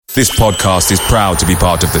This podcast is proud to be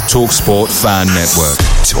part of the TalkSport Fan Network.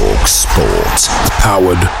 TalkSport.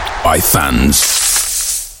 Powered by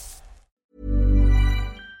fans.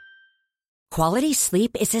 Quality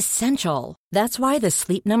sleep is essential. That's why the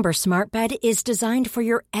Sleep Number Smart Bed is designed for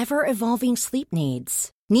your ever-evolving sleep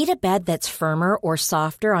needs. Need a bed that's firmer or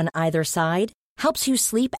softer on either side? Helps you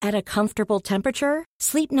sleep at a comfortable temperature?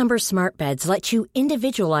 Sleep Number Smart Beds let you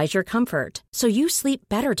individualize your comfort, so you sleep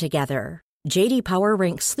better together. J.D. Power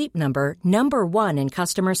ranks Sleep Number number 1 in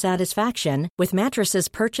customer satisfaction with mattresses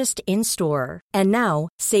purchased in-store. And now,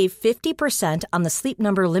 save 50% on the Sleep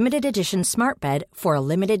Number Limited Edition Smart Bed for a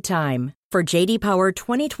limited time. For J.D. Power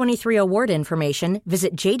 2023 award information,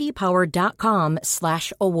 visit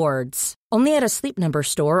jdpower.com/awards. Only at a Sleep Number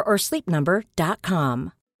store or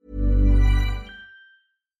sleepnumber.com.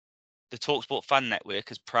 The TalkSport Fan Network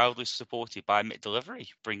is proudly supported by McDelivery,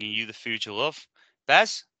 bringing you the food you love.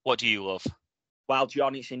 Bez, what do you love? Well,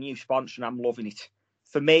 John, it's a new sponsor and I'm loving it.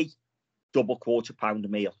 For me, double quarter pounder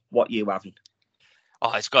meal. What you having?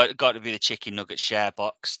 Oh, it's got to be the chicken nugget share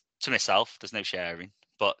box. To myself, there's no sharing,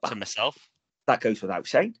 but to myself. That goes without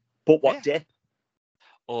saying. But what dip?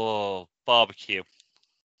 Oh, barbecue.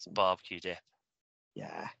 It's a barbecue dip.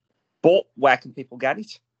 Yeah. But where can people get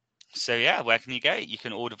it? So, where can you get it? You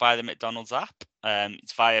can order via the McDonald's app.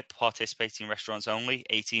 It's via participating restaurants only,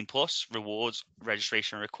 18 plus, rewards,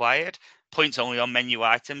 registration required, points only on menu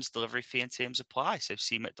items, delivery fee and terms apply. So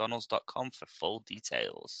see mcdonalds.com for full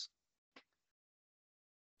details.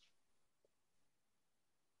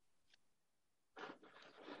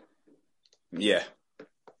 Yeah.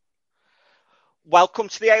 Welcome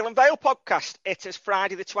to the Ale and Vale podcast. It is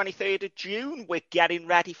Friday the 23rd of June. We're getting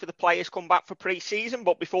ready for the players come back for pre-season.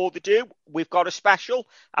 But before they do, we've got a special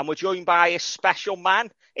and we're joined by a special man.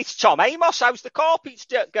 It's Tom Amos. How's the carpets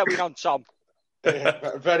going on, Tom?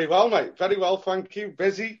 Yeah, very well, mate. Very well, thank you.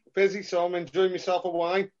 Busy, so I'm enjoying myself a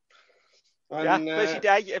wine. And, busy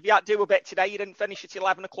day. Have you had to do a bit today? You didn't finish at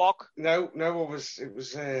 11 o'clock? No, it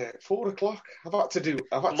was 4 o'clock. I've had to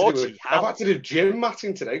do gym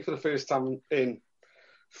matting today for the first time in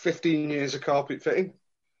 15 years of carpet fitting.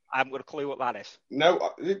 I haven't got a clue what that is.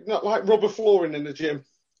 No, not like rubber flooring in the gym.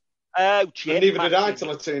 Oh, gym. And neither did I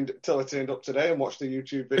till I turned up today and watched the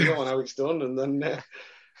YouTube video on how it's done, and then.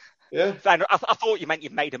 Yeah. I thought you meant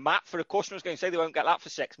you've made a map for a customer. I was going to say they won't get that for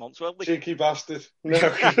 6 months, will they? Cheeky bastard. No.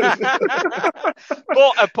 But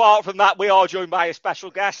apart from that, we are joined by a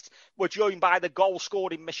special guest. We're joined by the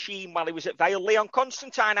goal-scoring machine while he was at Vale, Leon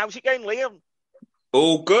Constantine. How's it going, Leon?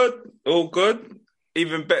 All good.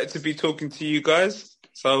 Even better to be talking to you guys.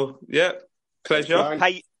 So, yeah, pleasure.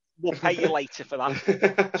 We'll pay you later for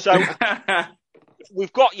that. So...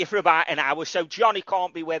 We've got you for about an hour, so Johnny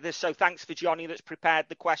can't be with us. So thanks for Johnny that's prepared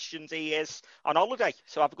the questions. He is on holiday,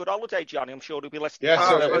 so have a good holiday, Johnny. I'm sure he'll be listening. Yeah,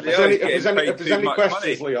 so if there's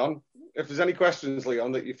any questions,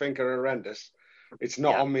 Leon, that you think are horrendous, it's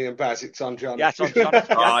not on me and Baz, it's on Johnny. Yeah, it's on Johnny.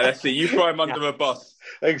 That's it. You throw him under a bus.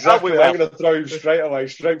 Exactly. I'm going to throw him straight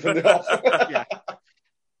from the off. Yeah.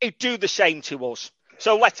 He'd do the same to us.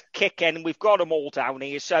 So let's kick in. We've got them all down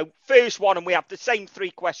here. So first one, and we have the same 3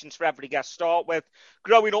 questions for every guest. Start with,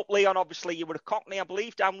 growing up, Leon, obviously you were a Cockney, I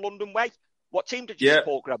believe, down London way. What team did you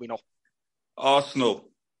support growing up? Arsenal.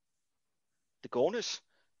 The Gunners.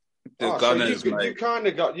 The Gunners, so mate. You kind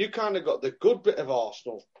of got the good bit of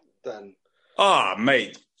Arsenal then.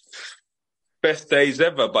 Mate. Best days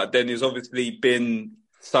ever, but then there's obviously been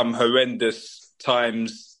some horrendous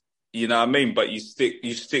times, you know what I mean? But you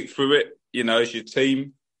stick through it. You know, as your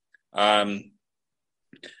team. I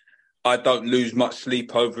don't lose much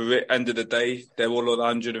sleep over it. End of the day, they're all on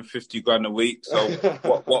 150 grand a week. So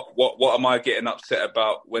what am I getting upset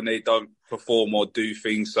about when they don't perform or do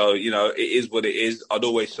things? So, you know, it is what it is. I'd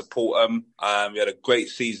always support them. We had a great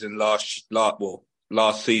season last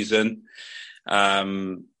season.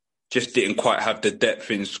 Just didn't quite have the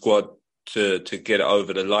depth in squad to get it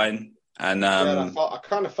over the line. And I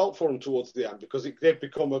kind of felt for them towards the end because it did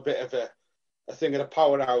become a bit of a thing of the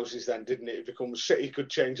powerhouses then, didn't it? It becomes City could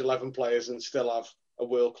change 11 players and still have a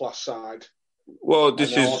world-class side. Well,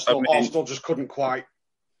 Arsenal just couldn't quite.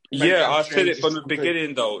 I said it from the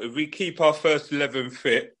beginning, though. If we keep our first 11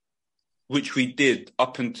 fit, which we did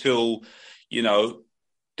up until, you know,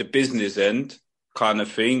 the business end kind of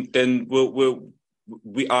thing, then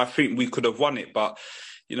I think we could have won it. But,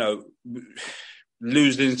 you know,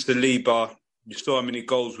 losing Saliba, you saw how many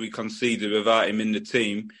goals we conceded without him in the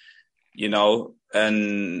team, you know,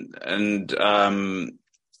 and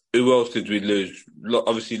Who else did we lose?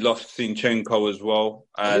 Obviously lost Zinchenko as well.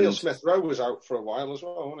 And Neil Smith-Rowe was out for a while as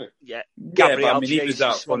well, wasn't he? Yeah. Yeah, but I mean, he was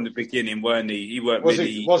out from the beginning, weren't he? He weren't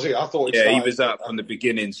really. Was he? I thought. Yeah, he was out from the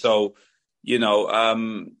beginning. So,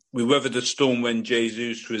 we weathered the storm when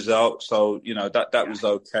Jesus was out. So, that was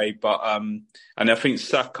okay. But and I think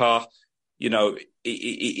Saka,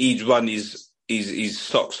 he'd run his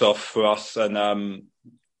socks off for us, and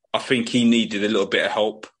I think he needed a little bit of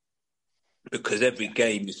help because every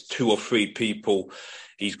game is 2 or 3 people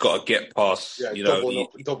he's got to get past.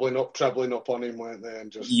 Doubling up, trebling up on him, weren't they?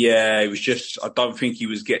 And it was just. I don't think he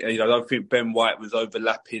was getting. I don't think Ben White was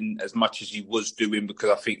overlapping as much as he was doing because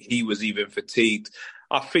I think he was even fatigued.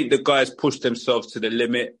 I think the guys pushed themselves to the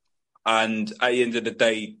limit, and at the end of the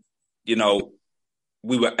day,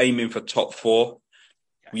 we were aiming for top 4.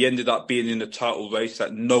 We ended up being in the title race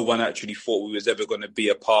that no one actually thought we was ever going to be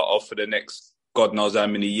a part of for the next God knows how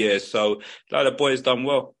many years. So, the boys done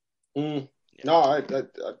well. No,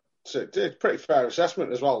 it's a pretty fair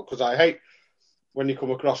assessment as well, because I hate when you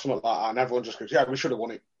come across something like that and everyone just goes, yeah, we should have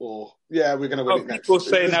won it, or yeah, we're going to win it next. People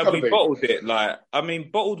saying how we bottled it.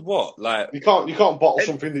 Bottled what? You can't bottle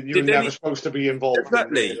something that you were never supposed to be involved in.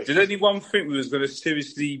 Exactly. Did anyone think we was going to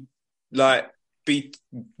seriously,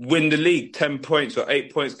 win the league 10 points or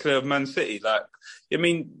 8 points clear of Man City?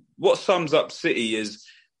 What sums up City is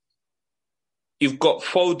you've got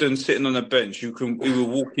Foden sitting on a bench. He will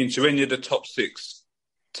walk into any of the top 6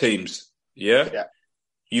 teams. Yeah.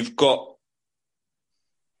 You've got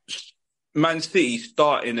Man City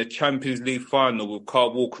starting a Champions League final with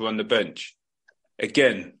Kyle Walker on the bench.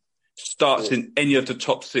 Again, starts in any of the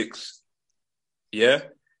top 6. Yeah.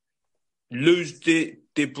 Lose De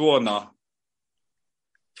Bruyne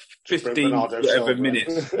 15 whatever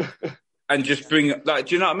minutes. And just bring, do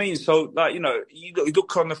you know what I mean? So, you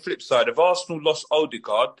look on the flip side. If Arsenal lost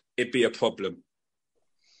Odegaard, it'd be a problem.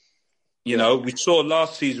 We saw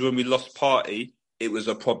last season when we lost Partey, it was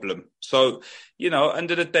a problem. So,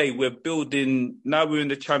 end of the day, we're building, now we're in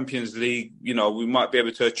the Champions League, we might be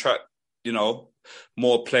able to attract,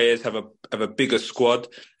 more players, have a bigger squad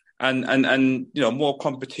and more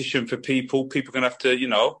competition for people. People are going to have to, they're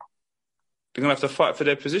going to have to fight for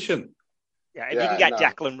their position. Yeah, if you can get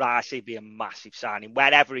Declan Rice, he'd be a massive signing.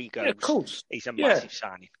 Wherever he goes, of course. He's a massive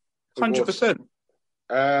signing. 100%.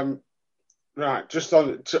 Right, just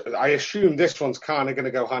on, I assume this one's kind of going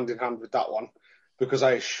to go hand in hand with that one, because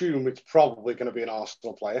I assume it's probably going to be an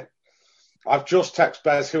Arsenal player. I've just texted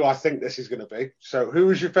Bez who I think this is going to be. So, who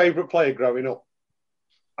was your favourite player growing up?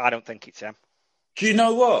 I don't think it's him. Do you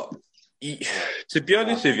know what? To be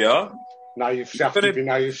honest with you, now you've said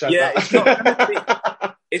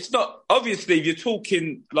that. It's not, obviously, if you're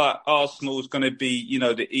talking like Arsenal's going to be,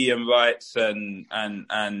 the Ian Wrights and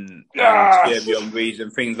Thierry Henry's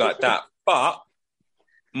and things like that. But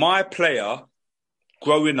my player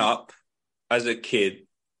growing up as a kid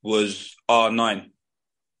was R9.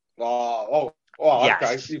 Oh,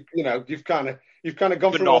 yes. Okay. You've kind of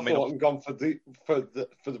gone through our thought and gone for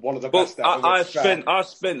one of the best. I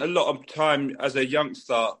spent a lot of time as a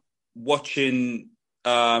youngster watching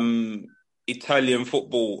Italian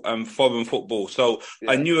football and foreign football, so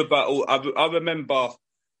I knew about all. I remember,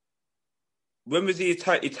 when was the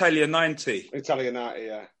Italia 90? Italia 90,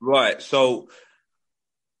 yeah. Right, so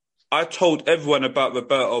I told everyone about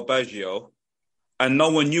Roberto Baggio, and no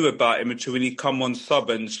one knew about him until when he come on sub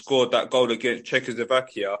and scored that goal against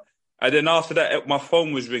Czechoslovakia. And then after that, my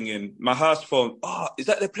phone was ringing, my house phone. Oh, is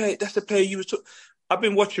that the player? That's the player you were talking. I've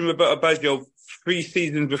been watching Roberto Baggio 3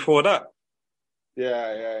 seasons before that.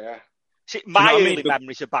 Yeah. See, my early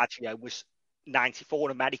memories of Baggio was 94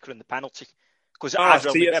 in America in the penalty. That's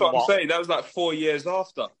what I'm saying. That was like 4 years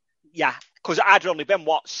after. Yeah, because I'd only been,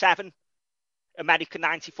 7? America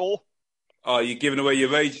 94. Oh, you're giving away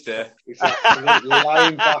your age there. He's a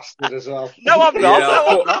lying bastard as well. No, I'm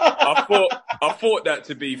not. I thought that,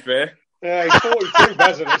 to be fair. Yeah, he's 42,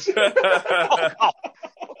 Bezos.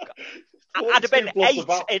 I'd have been 8.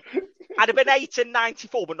 I'd have been 8 in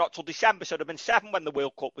 94, but not till December. So I'd have been 7 when the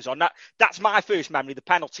World Cup was on. That's my first memory, the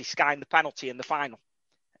penalty, skying the penalty in the final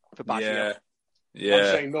for Baggio. Yeah. I'm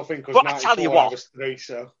saying nothing because I tell you what, I was 3,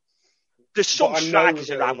 so. There's some strikers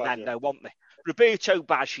around then, though, weren't there? Roberto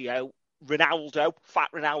Baggio, Ronaldo, Fat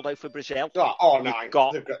Ronaldo for Brazil. Oh, no.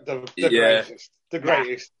 The greatest. The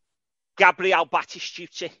greatest. Gabriel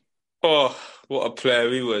Batistuta. Oh, what a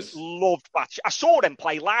player he was. Loved Batistuta. I saw him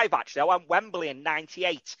play live, actually. I went Wembley in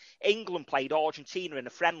 98. England played Argentina in a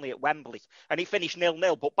friendly at Wembley, and it finished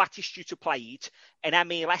 0-0, but Batistuta played, and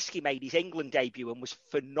Emil Heskey made his England debut and was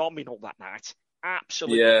phenomenal that night.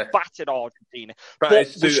 Absolutely battered Argentina.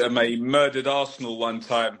 Batistuta, mate, murdered Arsenal one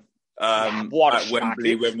time. at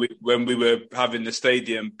Wembley when we were having the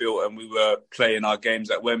stadium built and we were playing our games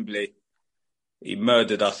at Wembley. He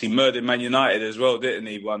murdered us. He murdered Man United as well, didn't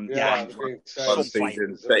he? One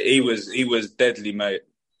season. But he was deadly, mate.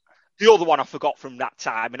 The other one I forgot from that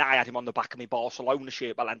time, and I had him on the back of my Barcelona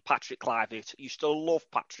shirt, but then Patrick Kluivert. You still love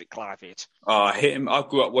Patrick Kluivert. I hit him. I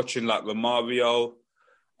grew up watching like Romario.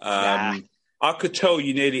 I could tell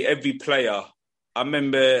you nearly every player. I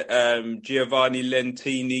remember Giovanni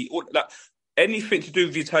Lentini, anything to do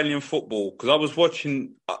with Italian football, because I was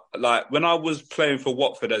watching, when I was playing for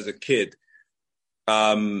Watford as a kid,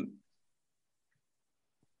 the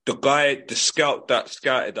scout that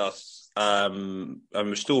scouted us, and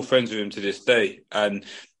we're still friends with him to this day, and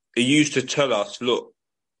he used to tell us, look,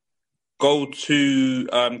 go to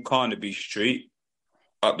Carnaby Street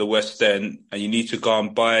at the West End, and you need to go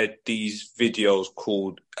and buy these videos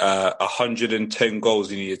called 110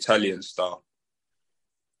 Goals in the Italian Style.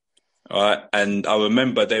 All right, and I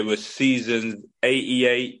remember they were seasons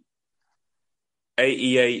 88,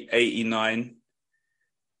 89,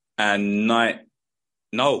 and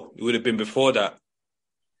no, it would have been before that.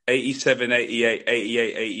 87, 88,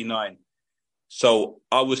 88, 89. So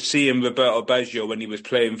I was seeing Roberto Baggio when he was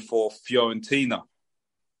playing for Fiorentina.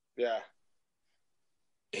 Yeah.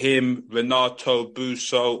 Him, Renato,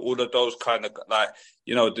 Busso, all of those kind of,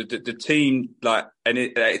 the team, the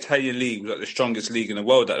Italian league was like the strongest league in the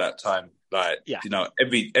world at that time.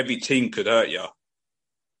 Every team could hurt you.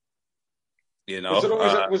 You know,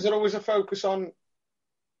 was there always a focus on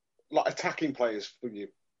attacking players for you?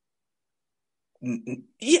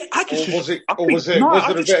 Yeah, was there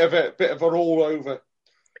a bit of an all over?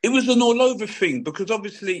 It was an all over thing because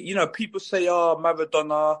obviously, people say,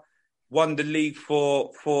 Maradona won the league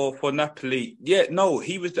for Napoli. Yeah, no,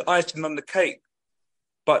 he was the icing on the cake.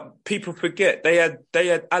 But people forget they had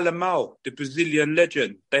Alemão, the Brazilian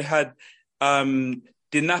legend. They had Di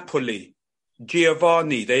Napoli,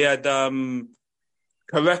 Giovanni. They had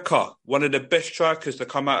Careca, one of the best strikers to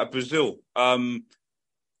come out of Brazil. Who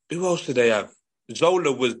else did they have?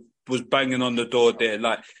 Zola was banging on the door there.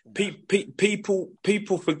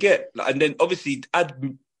 People forget. And then obviously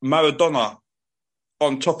add Maradona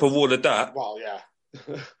on top of all of that. Well, yeah.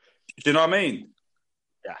 Do you know what I mean?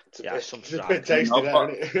 It's a bit tasty there,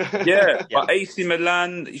 isn't it? Yeah, but AC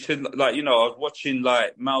Milan, you should, I was watching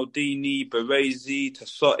Maldini, Baresi,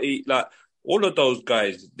 Tassotti, all of those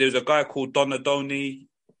guys. There's a guy called Donadoni,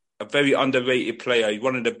 a very underrated player. He's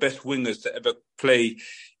one of the best wingers to ever play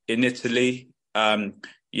in Italy.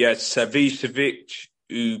 You had Savicevic,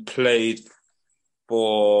 who played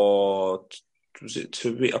for, was it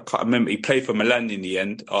Torino? I can't remember. He played for Milan in the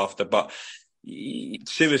end after, but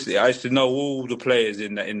seriously, I used to know all the players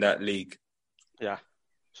in that league. Yeah.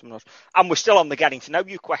 And we're still on the getting to know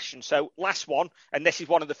you question. So last one, and this is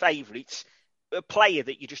one of the favourites, a player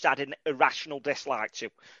that you just had an irrational dislike to.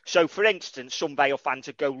 So for instance, some Vale fans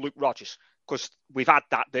would go Luke Rodgers, because we've had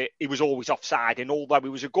that he was always offside, and although he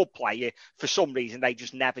was a good player, for some reason they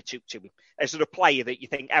just never took to him. Is there a player that you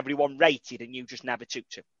think everyone rated and you just never took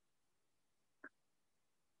to?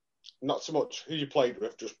 Not so much who you played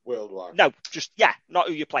with, just worldwide. No, not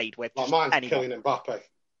who you played with. Mine's anyone. Kylian Mbappe.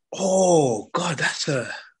 Oh, God, that's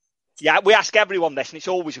a... Yeah, we ask everyone this, and it's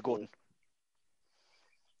always a good one.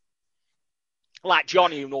 Like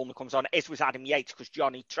Johnny, who normally comes on, was Adam Yates, because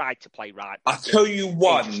Johnny tried to play right. I'll tell you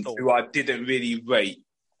one who I didn't really rate,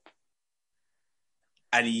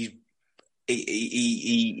 and he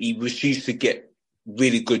was used to get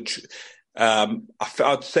really good...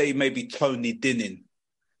 I'd say maybe Tony Dinning.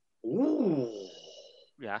 Ooh.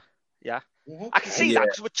 Yeah. Okay. I can see that,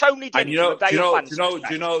 because with Tony Dinning, do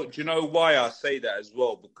you know why I say that as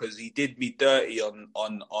well? Because he did me dirty on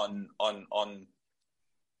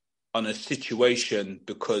a situation,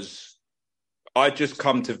 because I just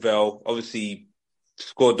come to Vale, obviously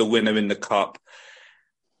scored the winner in the cup.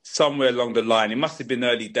 Somewhere along the line, it must have been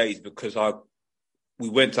early days, because we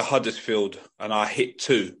went to Huddersfield and I hit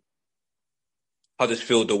 2.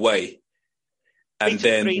 Huddersfield away. And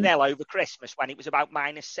then 3-0 over Christmas when it was about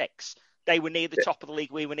 -6. They were near the top of the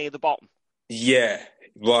league. We were near the bottom. Yeah,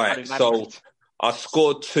 right. So I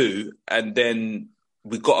scored 2, and then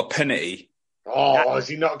we got a penalty. Oh, does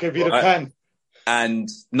he not give you the pen? And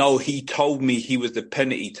no, he told me he was the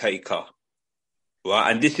penalty taker.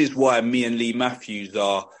 Right, and this is why me and Lee Matthews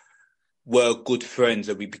were good friends,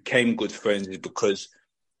 and we became good friends, is because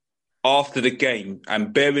after the game,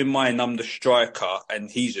 and bear in mind I'm the striker and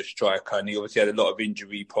he's a striker, and he obviously had a lot of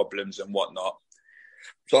injury problems and whatnot.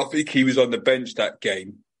 So I think he was on the bench that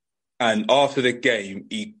game. And after the game,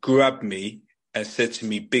 he grabbed me and said to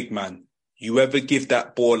me, "Big man, you ever give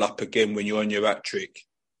that ball up again when you're on your hat trick,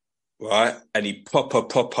 right? And he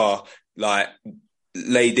proper, like,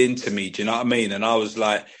 laid into me. Do you know what I mean? And I was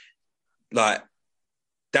like,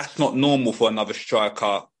 that's not normal for another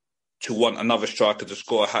striker to want another striker to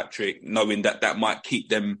score a hat-trick, knowing that might keep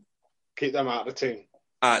them out of the team.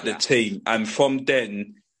 The team. And from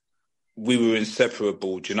then, we were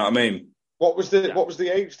inseparable. Do you know what I mean? What was the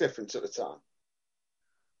age difference at the time?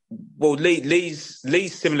 Well, Lee's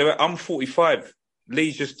similar. I'm 45.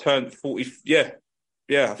 Lee's just turned 40. Yeah.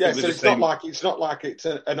 So it's not like it's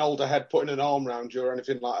an older head putting an arm around you or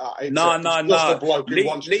anything like that. It's just a bloke who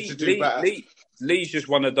wants you to do better. Lee's just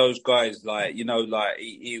one of those guys, like, you know, like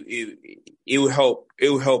he'll help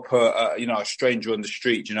a stranger on the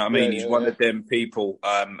street. Do you know what I mean? He's one of them people,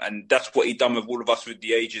 and that's what he done with all of us with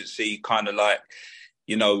the agency. Kind of like,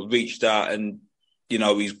 you know, reached out, and you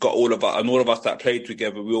know, he's got all of us that played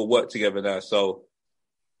together. We all work together now. So,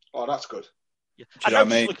 that's good. Yeah. I know,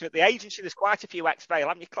 just looking at the agency, there's quite a few ex-Vale.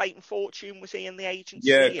 Haven't you? Clayton Fortune, was he in the agency?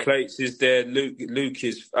 Yeah, Clayton is there. Luke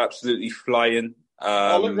is absolutely flying.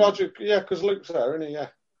 Luke Roger, because Luke's there, isn't he? Yeah.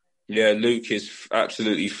 Yeah, Luke is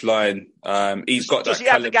absolutely flying. He's got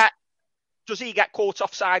that. Does he get caught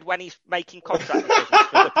offside when he's making contact with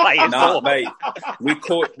the players? Nah, mate. We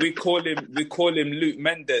call him Luke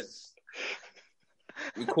Mendes.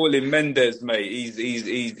 We call him Mendes, mate.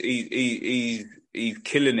 He's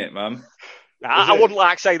killing it, man. I wouldn't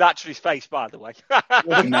like to say that to his face, by the way.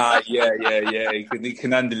 Nah, yeah. He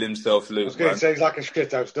can handle himself, Luke. I was going to say he's like a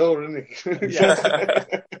shithouse door, isn't he?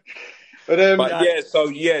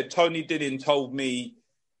 Yeah. Tony Dillon told me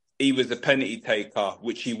he was a penalty taker,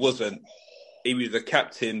 which he wasn't. He was a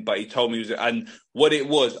captain, but he told me he was. And what it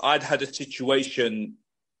was, I'd had a situation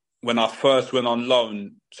when I first went on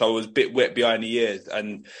loan, so I was a bit wet behind the ears,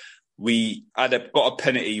 and I'd got a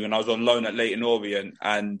penalty when I was on loan at Leyton Orient,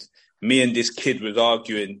 and me and this kid was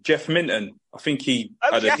arguing. Jeff Minton, I think he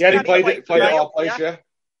played at our place, yeah.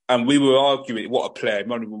 And we were arguing. What a player!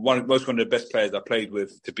 One of the best players I played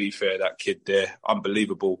with. To be fair, that kid there,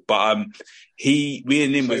 unbelievable. But me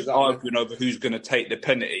and him was arguing over who's going to take the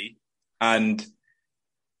penalty, and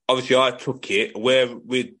obviously I took it. Where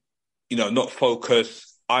with, not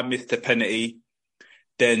focused, I missed the penalty.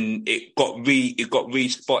 Then it got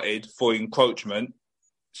re-spotted for encroachment,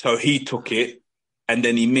 so he took it, and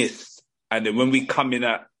then he missed. And then when we come in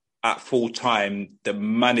at full time, the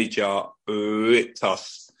manager ripped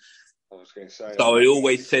us. I was going to say. So I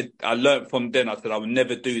always said, I learned from then, I said I would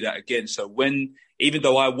never do that again. So even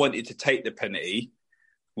though I wanted to take the penalty,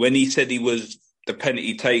 when he said he was the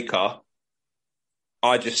penalty taker,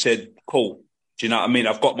 I just said, cool. Do you know what I mean?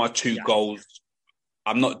 I've got my two goals.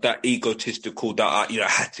 I'm not that egotistical that I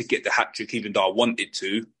had to get the hat-trick even though I wanted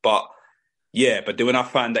to. But then when I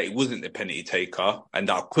found that he wasn't the penalty taker and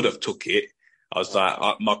that I could have took it, I was like,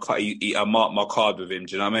 I marked my card with him.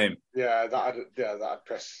 Do you know what I mean? Yeah, that'd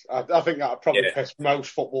piss. I think that'd probably piss most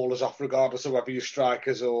footballers off, regardless of whether you're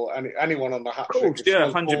strikers or anyone on the hat trick. Yeah,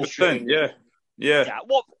 100%. Yeah.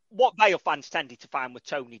 What Vale fans tended to find with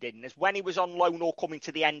Tony Dillon is when he was on loan or coming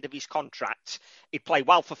to the end of his contract, he'd play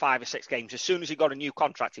well for 5 or 6 games. As soon as he got a new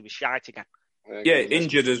contract, he was shite again. Yeah,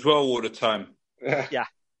 injured as well all the time. Yeah.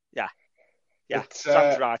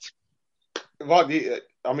 Sounds right.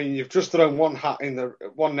 You've just thrown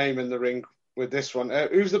one name in the ring with this one.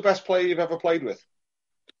 Who's the best player you've ever played with?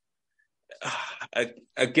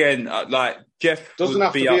 Again, like Jeff doesn't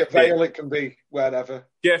have to be at Vale; it can be wherever.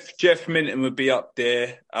 Jeff Minton would be up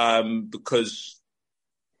there because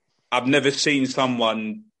I've never seen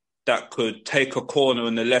someone that could take a corner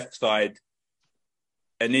on the left side,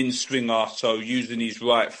 an in-swinger, so using his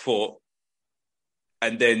right foot,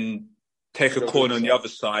 and then take a corner on the other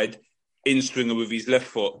side, in-swinger with his left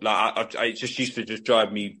foot. Like it just used to just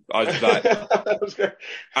drive me. I was like,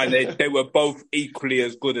 and they were both equally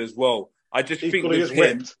as good as well. I just think with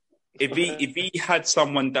him, if he had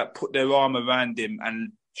someone that put their arm around him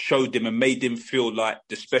and showed him and made him feel like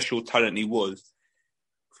the special talent he was,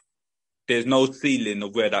 there's no ceiling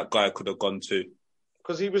of where that guy could have gone to.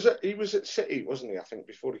 Because he was at City, wasn't he? I think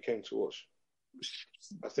before he came to us.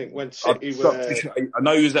 I think when City were... I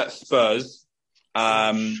know he was at Spurs.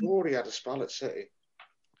 I'm sure he had a spell at City.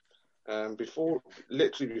 Before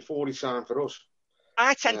he signed for us.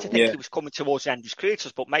 I tend to think he was coming towards the end of his career,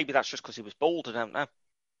 but maybe that's just because he was bold. I don't know.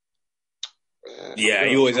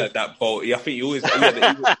 He always had that bold. I think he was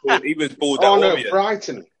bold. Oh no, Orient.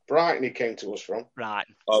 Brighton. He came to us from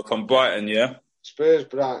Brighton. Oh, from Brighton, yeah. Spurs,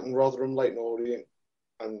 Brighton, Rotherham, Leyton Orient,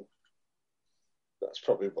 and that's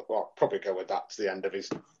probably go with that to the end of his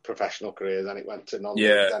professional career. Then it went to non.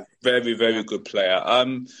 Yeah, very, very good player.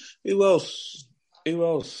 Who else?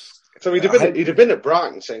 So he'd have been at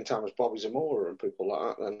Brighton same time as Bobby Zamora and people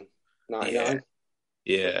like that. Then 99.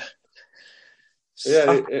 Yeah.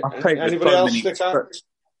 I played with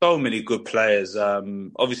so many good players.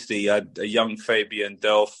 Obviously, you had a young Fabian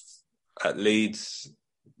Delph at Leeds.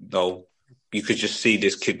 No, you could just see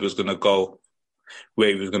this kid was going to go where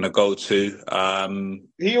he was going to go to.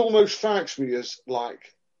 He almost strikes me as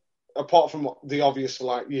like, apart from the obvious,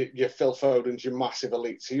 like your Phil Fodens, your massive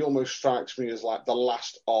elites, he almost strikes me as like the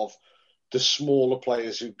last of the smaller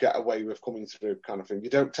players who get away with coming through, kind of thing. You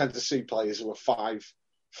don't tend to see players who are 5'7",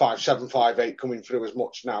 5'8" coming through as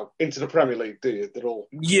much now into the Premier League, do you? They're all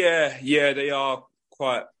they are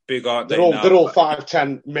quite big, aren't they? They're all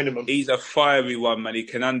 5'10" minimum. He's a fiery one, man. He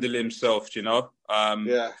can handle himself, you know. I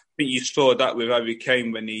think you saw that with Harry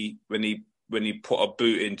Kane when he put a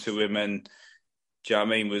boot into him, and do you know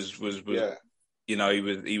what I mean? Was you know,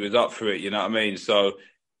 he was up for it, you know what I mean? So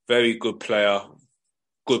very good player,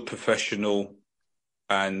 good professional,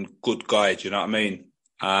 and good guy, do you know what I mean?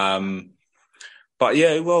 But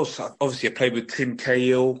yeah, who else? Obviously, I played with Tim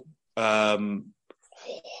Cahill. The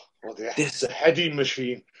heading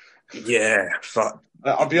machine. Yeah,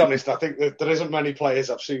 I'll be honest. I think that there isn't many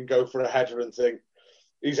players I've seen go for a header and think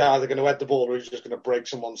he's either going to head the ball or he's just going to break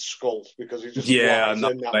someone's skull because he just flies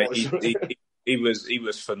in that mate, he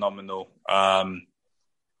was phenomenal.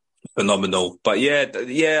 Phenomenal. But yeah.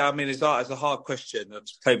 I mean, it's a hard question. I've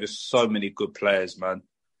played with so many good players, man.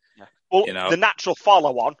 Yeah. Well, you know? The natural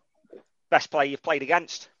follow-on. Best player you've played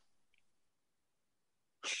against?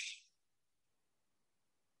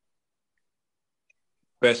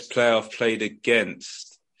 Best player I've played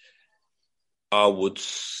against, I would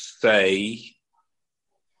say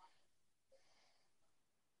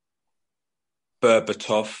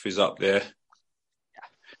Berbatov is up there.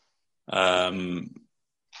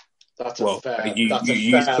 That's a fair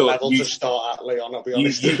level to start at, Leon. I'll be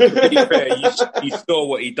honest. To be fair, you saw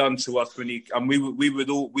what he done to us when we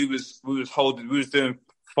was doing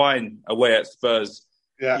fine away at Spurs.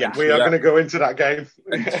 Yeah. We are going to go into that game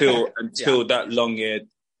until that long-haired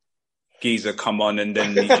geezer come on, and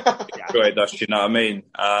then he destroyed us. You know what I mean?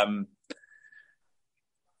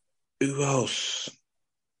 Who else?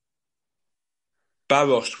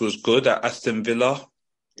 Barros was good at Aston Villa.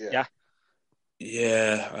 Yeah.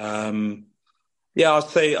 Yeah, I'll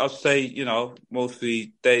say, you know,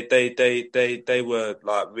 mostly they were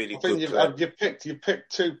like really good. You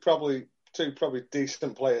picked two probably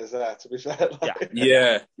decent players there, to be fair.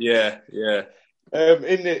 Yeah.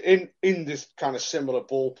 In this kind of similar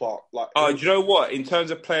ballpark, like. Do you know what? In terms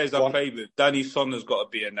of players I played with, Danny Sonner's got to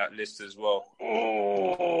be in that list as well.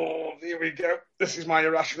 Oh, here we go. This is my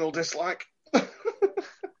irrational dislike.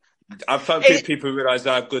 I don't think people realise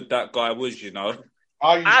how good that guy was, you know.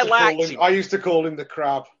 I used to call him the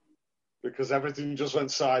crab because everything just went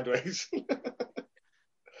sideways.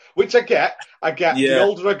 Which I get. Yeah. The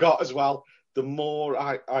older I got as well, the more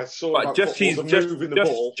I saw about moving the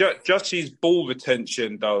ball. Just his ball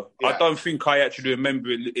retention, though. Yeah. I don't think I actually remember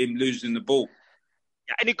him losing the ball.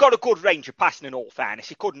 Yeah, and he got a good range of passing, in all fairness.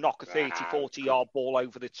 He could knock a 30, 40-yard ball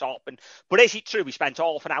over the top. But is it true he spent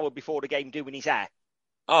half an hour before the game doing his hair?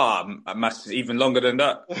 Even longer than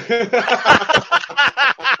that.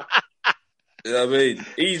 You know what I mean?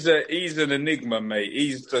 He's an enigma, mate.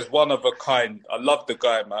 He's just one of a kind. I love the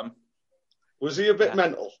guy, man. Was he a bit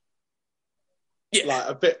mental?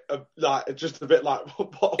 Yeah, just a bit like.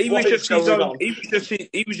 He was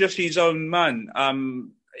just his own man.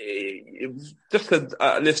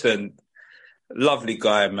 Listen, lovely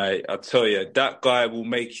guy, mate. I tell you, that guy will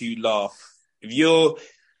make you laugh. If you're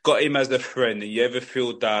got him as a friend and you ever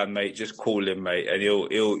feel down, mate, just call him, mate, and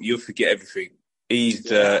you'll forget everything. He's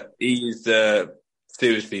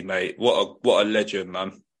seriously, mate, what a legend,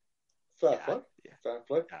 man. Fair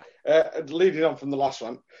play. Leading on from the last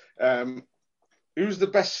one, who's the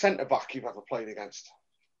best centre back you've ever played against?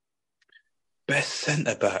 Best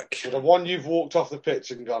centre back? The one you've walked off the pitch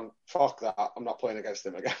and gone, fuck that, I'm not playing against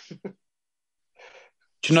him again. Do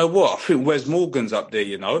you know what? I think Wes Morgan's up there,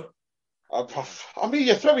 you know. I mean,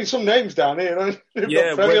 you're throwing some names down here.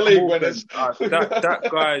 Yeah, Premier League winners. That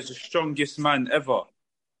guy is the strongest man ever.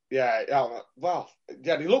 Yeah. Well,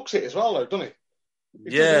 he looks it as well, though, doesn't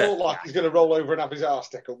he? He doesn't look like he's going to roll over and have his arse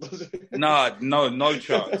tickled, does he? No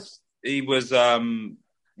chance. He was,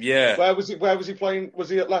 yeah. Where was he playing? Was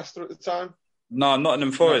he at Leicester at the time? No,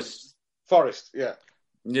 Nottingham Forest. Forest, yeah.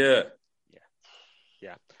 Yeah.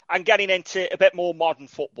 And getting into a bit more modern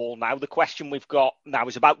football now, the question we've got now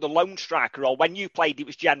is about the lone striker role. When you played, it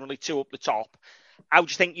was generally two up the top. How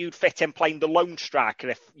do you think you'd fit in playing the lone striker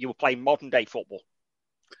if you were playing modern day football?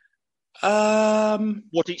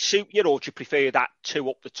 Would it suit you, or do you prefer that two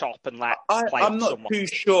up the top and let play I'm not someone? too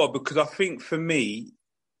sure, because I think for me,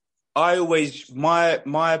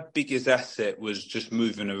 my biggest asset was just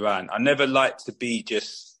moving around. I never liked to be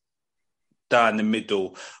just down the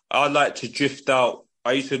middle. I like to drift out.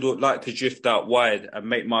 I used to like to drift out wide and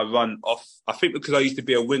make my run off. I think because I used to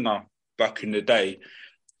be a winger back in the day,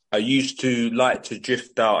 I used to like to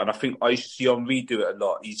drift out, and I think I used to see Henri do it a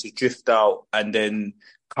lot. He used to drift out and then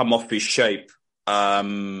come off his shape. I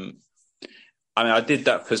did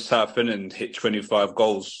that for Southend and hit 25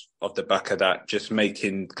 goals off the back of that, just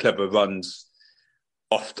making clever runs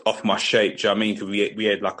off my shape. Do you know what I mean? Because we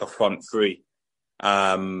had like a front three.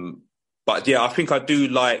 But yeah, I think I do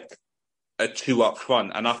like a two up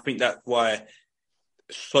front, and I think that's why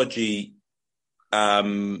Soji,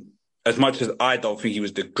 as much as I don't think he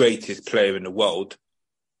was the greatest player in the world,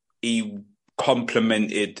 he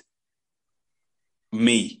complemented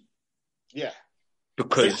me. Yeah.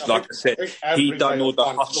 Because, like I said, he done all the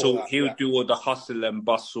hustle. He would do all the hustle and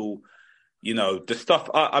bustle, you know, the stuff.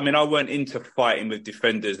 I went into fighting with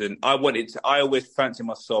defenders, and I always fancied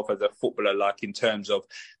myself as a footballer, like in terms of,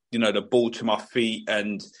 you know, the ball to my feet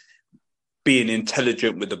and being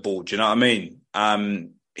intelligent with the ball. Do you know what I mean?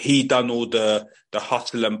 He done all the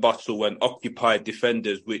hustle and bustle and occupied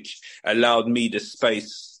defenders, which allowed me the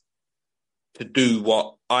space to do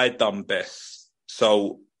what I done best.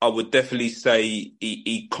 So I would definitely say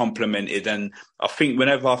he complemented. And I think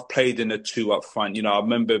whenever I've played in a two up front, you know, I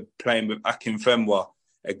remember playing with Akinfenwa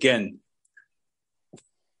again.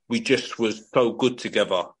 We just was so good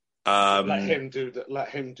together. Let him do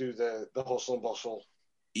the hustle and bustle.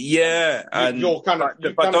 Yeah, and you're kind of,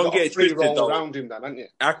 but don't get it twisted though. Around him, then, haven't you?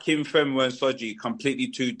 Akinfenwa and Soji completely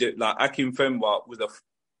like Akinfenwa was a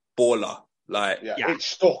baller. Like, it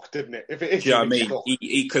stuck, didn't it? If it do you know what I mean?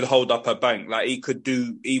 He could hold up a bank. Like, he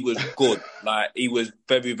was good. Like, he was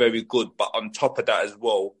very, very good. But on top of that as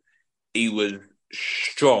well, he was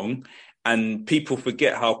strong. And people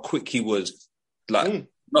forget how quick he was. Like,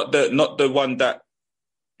 not the one that,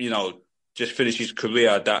 you know, just finished his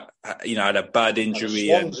career that, you know, had a bad injury.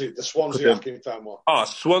 The Swansea Akinfenwa.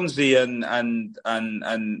 Swansea and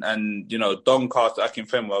you know, Doncaster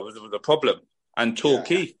Akinfenwa was a problem. And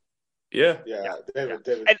Torquay. Yeah. They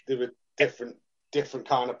were different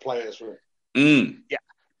kind of players. Yeah,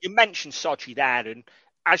 you mentioned Soji there, and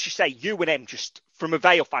as you say, you and him just, from a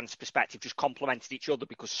Vale fan's perspective, just complemented each other,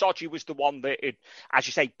 because Soji was the one that, as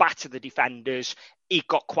you say, battered the defenders. He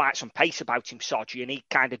got quite some pace about him, Soji, and he'd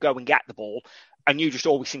kind of go and get the ball. And you just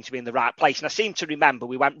always seem to be in the right place. And I seem to remember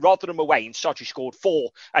we went Rotherham away and Soji scored 4,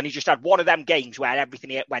 and he just had one of them games where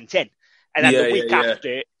everything went in. And then the week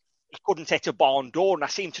after, he couldn't hit a barn door, and I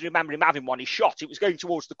seem to remember him having one. He shot. It was going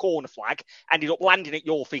towards the corner flag, ended up landing at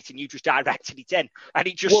your feet, and you just directed it in. And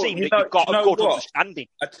it just seemed that you've got a good understanding.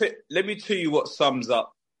 Let me tell you what sums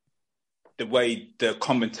up the way the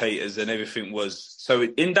commentators and everything was. So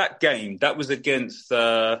in that game, that was against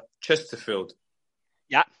Chesterfield.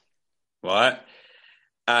 Yeah. Right?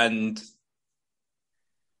 And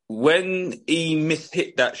when he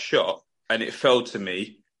mishit that shot and it fell to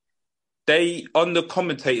me, they, on the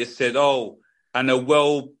commentator, said, and a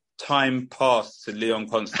well-timed pass to Leon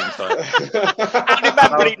Constantine. I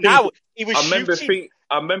remember it now. He was shooting.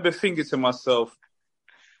 I remember thinking to myself,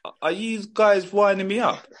 are you guys winding me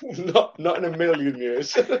up? Not in a million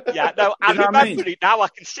years. Yeah, no, I remember it now. I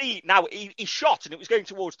can see it now. He shot and it was going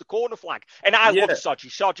towards the corner flag. And I love Soji.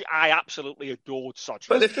 Soji, I absolutely adored Soji.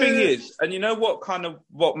 But the thing is, and you know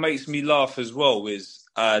what makes me laugh as well is,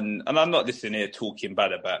 and I'm not listening here talking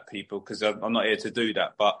bad about people because I'm not here to do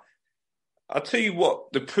that, but I'll tell you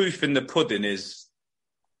what, the proof in the pudding is,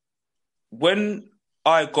 when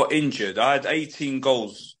I got injured, I had 18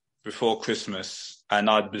 goals before Christmas. And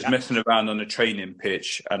I was messing around on the training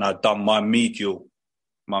pitch, and I'd done my medial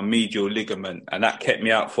ligament, and that kept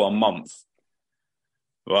me out for a month.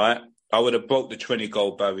 Right? I would have broke the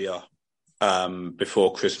 20-goal barrier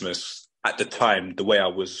before Christmas at the time, the way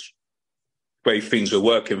things were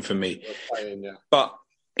working for me. But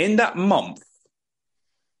in that month,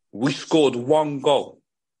 we scored 1 goal.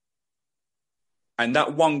 And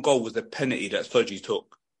that 1 goal was a penalty that Soji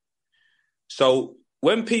took. So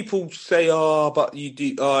when people say, but you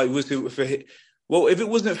do, it was for hit. Well, if it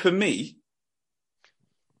wasn't for me,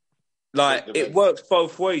 like, it works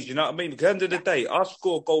both ways, you know what I mean? Because at the end of the day, I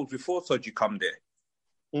score goals before Soji come there.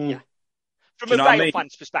 Yeah. From a Vale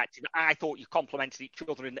fan's perspective, I thought you complemented each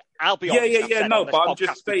other, and I'll be honest. But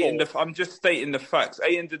I'm just stating the facts. At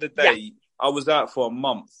the end of the day, I was out for a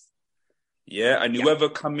month. Yeah, and whoever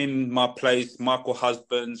come in my place, Michael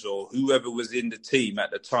Husbands or whoever was in the team at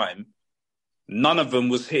the time, none of them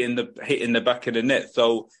was hitting the back of the net.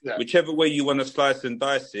 So whichever way you want to slice and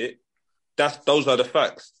dice it, those are the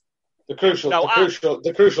facts.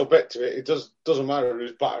 The crucial bit to it, doesn't matter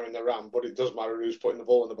who's battering the ram, but it does matter who's putting the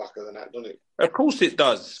ball in the back of the net, doesn't it? Of course it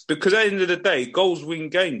does, because at the end of the day, goals win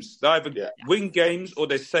games. They either win games or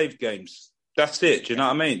they save games. That's it. Do you know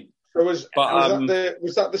what I mean? So was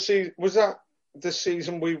that the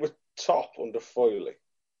season we were top under Foyley?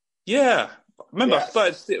 Yeah, remember I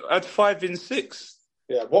had 5 in 6.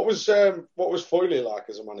 Yeah, what was Foyley like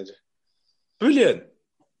as a manager? Brilliant.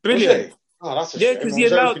 Oh, that's a shame. Because he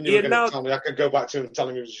allowed. Tell me I could go back to him and tell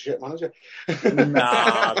him he was a shit manager.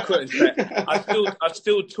 Nah, I couldn't say. I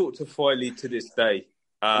still talk to Foyley to this day.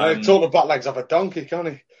 He talk the back legs of a donkey, can't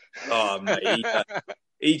he? Oh mate,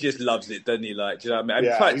 he just loves it, doesn't he? Like, do you know what I mean?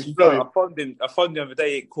 Yeah, in fact, he's brilliant. I phoned him the other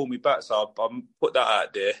day. He called me back, so I'll put that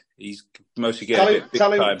out there. He's mostly getting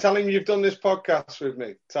tell him you've done this podcast with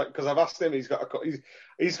me, because I've asked him. He's got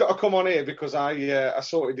to come on here because I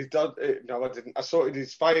sorted his dad. No, I didn't. I sorted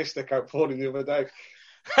his fire stick out for him the other day.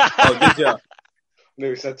 Oh, did you? No,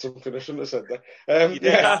 he said something I shouldn't have said there.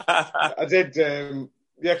 Yeah, I did.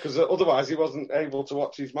 Because otherwise he wasn't able to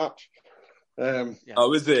watch his match.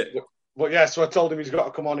 Oh, is it? But yeah, so I told him he's got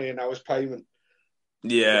to come on here now as payment.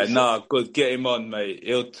 Yeah, good. Get him on, mate.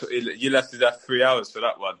 You'll have to have 3 hours for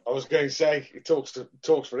that one. I was going to say he talks for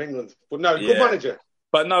England, but no, good manager.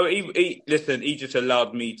 But no, he he just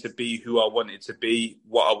allowed me to be who I wanted to be,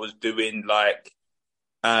 what I was doing, like.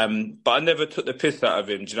 But I never took the piss out of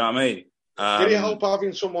him. Do you know what I mean? Did it help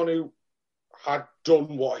having someone who had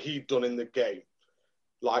done what he'd done in the game?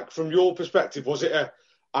 Like, from your perspective, was it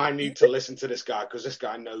I need to listen to this guy because this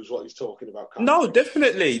guy knows what he's talking about? No,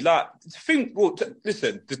 definitely. Like,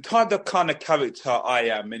 listen, the type of kind of character I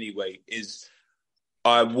am anyway is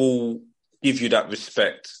I will give you that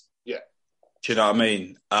respect. Yeah. Do you know what I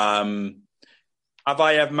mean? Have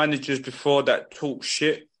I had managers before that talk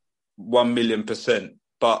shit? 1,000,000%.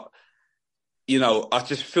 But, I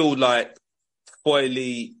just feel like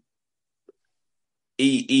Foyley,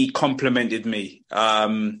 he complimented me.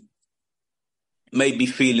 Made me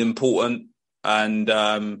feel important, and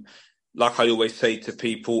like I always say to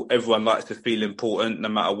people, everyone likes to feel important, no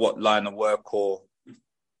matter what line of work or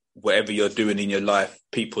whatever you're doing in your life.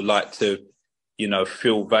 People like to,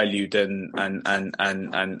 feel valued and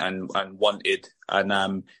wanted,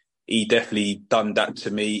 and he definitely done that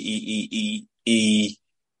to me. He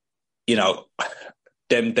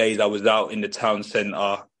them days I was out in the town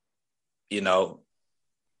centre,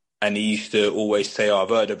 and he used to always say, "Oh, I've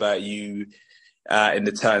heard about you." In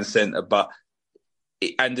the town centre, but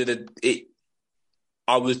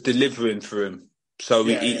I was delivering for him, so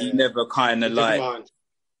he never kind of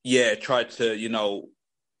tried to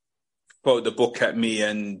throw the book at me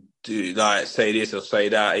and do say this or say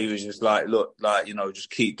that. He was just like, look, just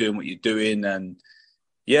keep doing what you're doing, and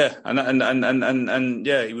he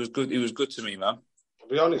was good. He was good to me, man. I'll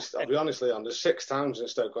be honest, Leon. There's 6 towns in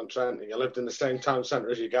Stoke-on-Trent. You lived in the same town centre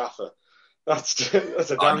as your gaffer. That's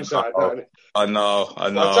a downside, isn't it? I know.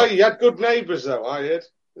 I'll tell you had good neighbours, though, I heard.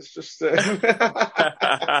 It's just...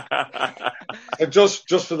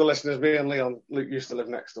 just for the listeners, me and Leon used to live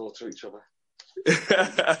next door to each other.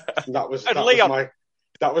 That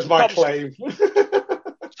was my claim.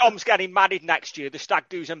 Tom's getting married next year. The stag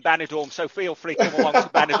do's in Benidorm, so feel free to come along to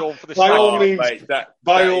Benidorm for the by stag. All means, mate,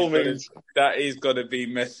 by all means. That is going to be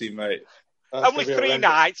messy, mate. That's only 3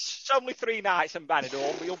 nights. It's only 3 nights in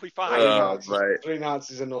Benidorm, but you'll be fine. Mate. 3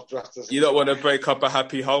 nights is enough to have to... You don't want to break up a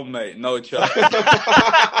happy home, mate. No chance.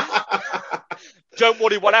 Don't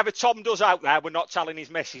worry, whatever Tom does out there, we're not telling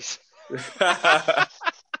his missus.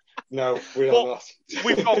 No, we are not.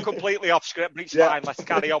 We've gone completely off script, but it's fine. Let's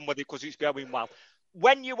carry on with it because it's going well.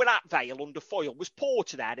 When you were at Vale under Foyle, was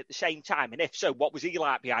Porter there at the same time? And if so, what was he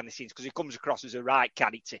like behind the scenes? Because he comes across as a right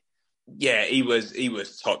character. Yeah, he was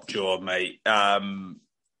top drawer, mate.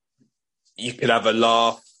 You could have a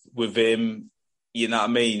laugh with him, you know what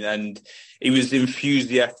I mean? And he was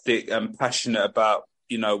enthusiastic and passionate about,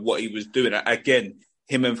 what he was doing. Again,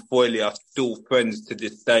 him and Foyle are still friends to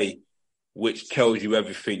this day, which tells you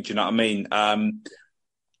everything, do you know what I mean? I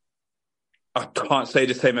can't say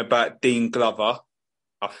the same about Dean Glover.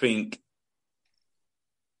 I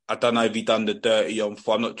don't know if he done the dirty on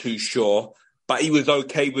Foyle, I'm not too sure. But he was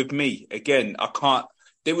okay with me. Again,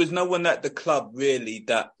 there was no one at the club really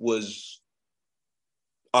that was,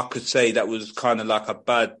 I could say that was kind of like a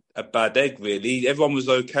bad egg really. Everyone was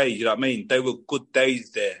okay, you know what I mean? They were good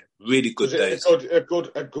days there, really good days. A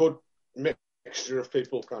good mixture of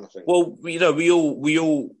people kind of thing. Well, we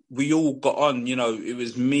all got on, it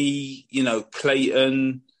was me,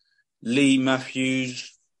 Clayton, Lee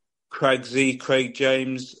Matthews, Craig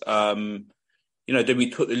James, then we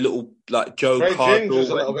took the little, Joe Craig Cardle. James was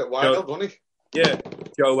a little bit wild, wasn't he? Yeah.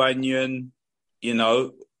 Joe Anion, you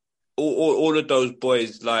know, all of those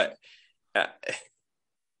boys, like,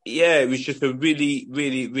 it was just a really,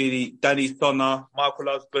 really, really, Danny Sonner, Michael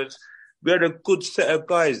Husbands. We had a good set of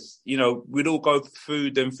guys, you know, we'd all go for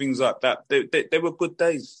food and things like that. They were good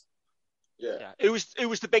days. Yeah. Who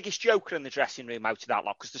was the biggest joker in the dressing room out of that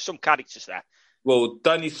lot? Because there's some characters there. Well,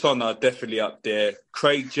 Danny Sonner, definitely up there.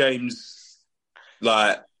 Craig James,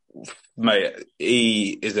 like, mate,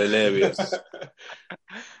 he is hilarious.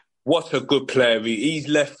 What a good player. He's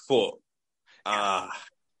left foot.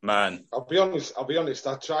 Man. I'll be honest.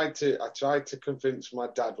 I tried to convince my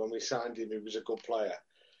dad when we signed him he was a good player,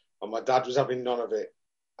 and my dad was having none of it.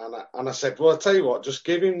 And I said, well, I'll tell you what, just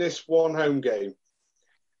give him this one home game.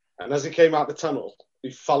 And as he came out the tunnel,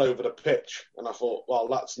 he fell over the pitch. And I thought, well,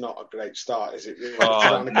 that's not a great start, is it? Really?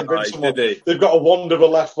 Trying to convince someone they've got a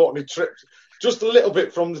wonderful left foot, and he tripped just a little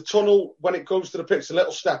bit from the tunnel when it goes to the pitch, a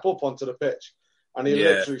little step up onto the pitch. And he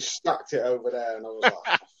literally stacked it over there. And I was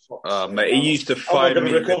like, mate, he used to find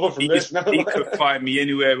me. He could find me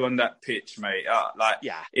anywhere on that pitch, mate.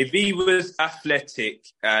 If he was athletic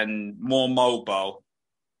and more mobile,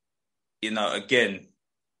 you know, again,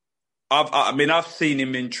 I've seen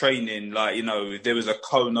him in training. Like, you know, there was a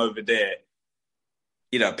cone over there.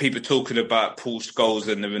 You know, people talking about Paul Scholes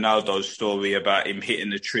and the Ronaldo story about him hitting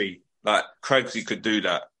the tree. Like, Craigsy could do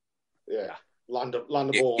that. Yeah, land a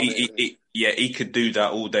ball. He could do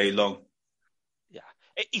that all day long.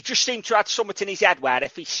 He just seemed to have something in his head where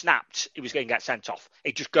if he snapped, he was going to get sent off.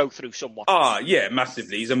 He'd just go through someone. Yeah,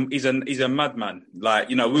 massively. He's a madman. Like,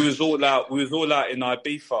 you know, we was all out in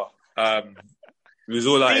Ibiza. These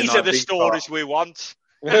are the stories we want.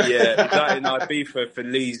 Yeah, we was out in Ibiza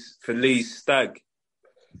for Lee's stag,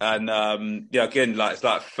 and again, like it's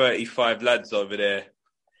like 35 lads over there,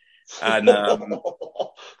 and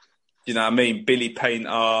you know what I mean. Billy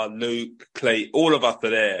Painter, Luke, Clay, all of us are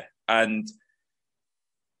there, and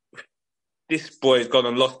this boy's gone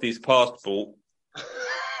and lost his passport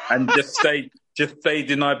and just stayed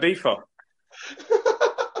in Ibiza.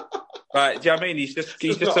 Right, do you know what I mean? He's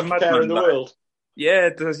just a madman in the world. Yeah,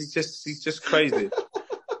 he's just crazy.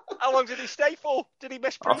 How long did he stay for? Did he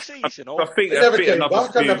miss pre-season? I think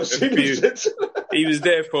I've never seen him since. He was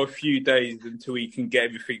there for a few days until he can get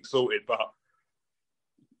everything sorted, but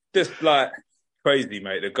just like crazy,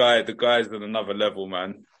 mate. The guy's on another level,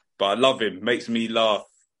 man. But I love him. Makes me laugh.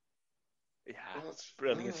 Yeah,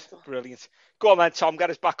 brilliant. Go on, then, Tom. Get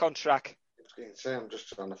us back on track. I'm just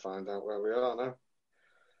trying to find out where we are now.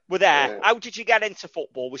 We're there. How did you get into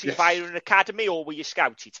football? Was it via an academy or were you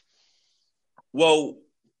scouted? Well,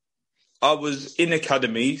 I was in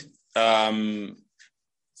academy from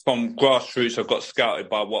grassroots. I got scouted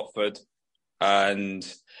by Watford, and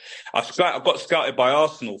I got scouted by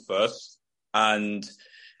Arsenal first, and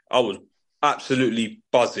I was absolutely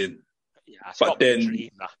buzzing. Yeah, but then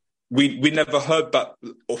we never heard back.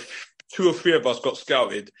 Two or three of us got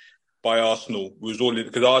scouted by Arsenal. We was all in,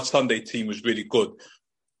 because our Sunday team was really good.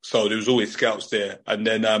 So there was always scouts there. And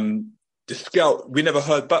then the scout, we never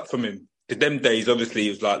heard back from him. In them days, obviously, he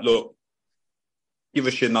was like, look, give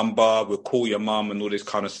us your number, we'll call your mum and all this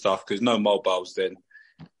kind of stuff, because no mobiles then.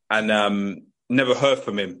 And never heard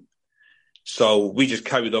from him. So we just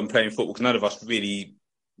carried on playing football, because none of us really,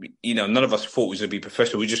 none of us thought we was going to be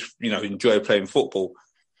professional. We just, enjoy playing football.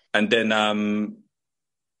 And then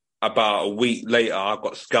about a week later, I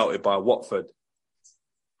got scouted by Watford.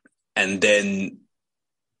 And then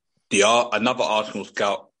another Arsenal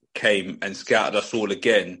scout came and scouted us all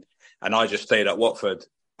again, and I just stayed at Watford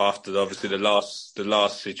after obviously the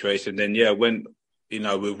last situation. Then went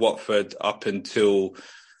with Watford up until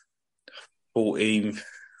 14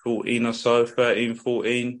 or so, 13,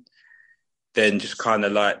 14. Then just kind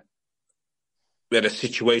of like we had a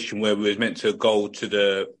situation where we was meant to go to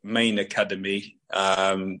the main academy,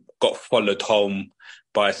 got followed home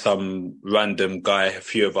by some random guy, a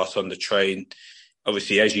few of us on the train.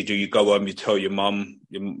 Obviously, as you do, you go home, you tell your mum.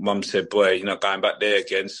 Your mum said, boy, you're not going back there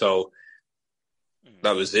again. So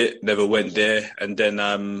that was it. Never went there. And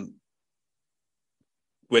then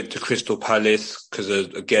went to Crystal Palace because,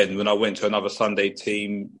 again, when I went to another Sunday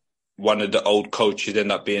team, one of the old coaches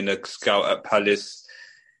ended up being a scout at Palace.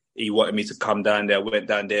 He wanted me to come down there. I went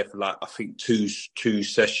down there for I think two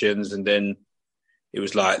sessions, and then it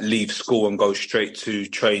was leave school and go straight to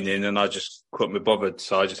training, and I just couldn't be bothered.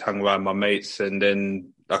 So I just hung around my mates. And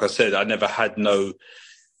then, like I said, I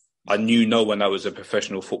knew no one that was a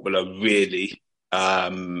professional footballer really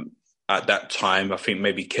at that time. I think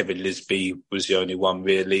maybe Kevin Lisby was the only one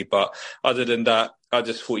really. But other than that, I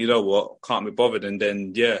just thought, you know what, can't be bothered. And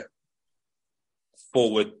then,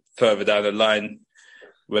 further down the line,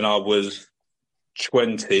 when I was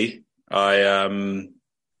 20, it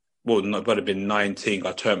would have been 19.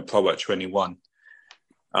 I turned pro at 21.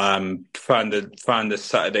 Found a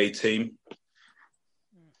Saturday team.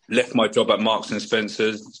 Left my job at Marks and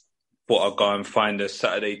Spencer's. Thought I'd go and find a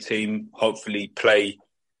Saturday team. Hopefully play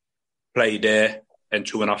there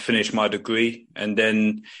until when I finish my degree. And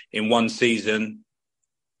then in one season,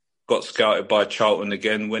 got scouted by Charlton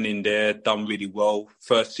again. Went in there, done really well.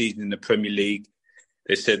 First season in the Premier League.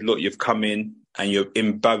 They said, "Look, you've come in and you've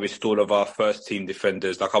embarrassed all of our first team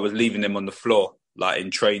defenders." Like I was leaving them on the floor, like in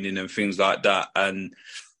training and things like that. And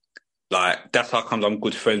like that's how comes I'm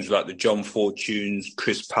good friends with like the John Fortunes,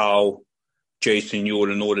 Chris Powell, Jason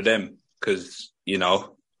Yule, and all of them, because that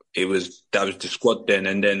was the squad then.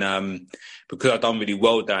 And then because I'd done really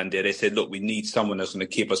well down there, they said, "Look, we need someone that's going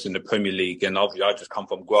to keep us in the Premier League." And obviously, I just come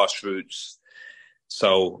from grassroots,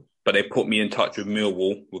 but they put me in touch with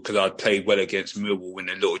Millwall because I'd played well against Millwall in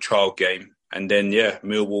a little trial game. And then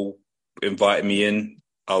Millwall invited me in.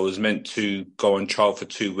 I was meant to go on trial for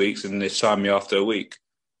 2 weeks, and they signed me after a week.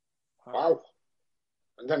 Wow.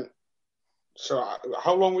 And then, so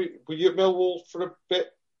how long were you at Millwall for a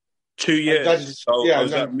bit? 2 years. I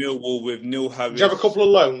was at Millwall with Neil Harris. Did you have a couple of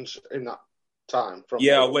loans in that time?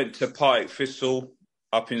 I went to Partick Thistle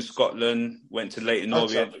up in Scotland, went to Leyton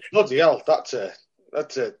Orient. Bloody hell, that's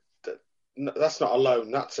not a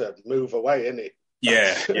loan, that's a move away, isn't it?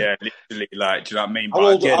 Yeah, literally, like, do you know what I mean?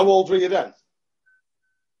 How old were you then?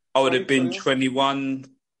 I would have been 21.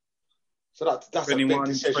 So that's 21, a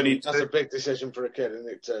big decision. 22. That's a big decision for a kid, isn't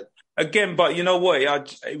it? Again, but you know what?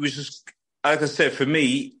 It was just, like I said, for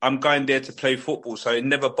me, I'm going there to play football, so it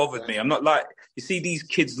never bothered me. I'm not like, you see these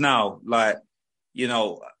kids now, like, they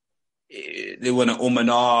want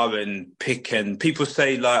to and pick, and people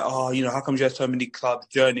say like, "Oh, how come you have so many clubs,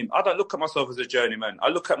 journeyman?" I don't look at myself as a journeyman. I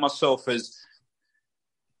look at myself as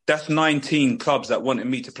that's 19 clubs that wanted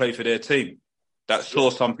me to play for their team, that saw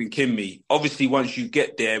something in me. Obviously, once you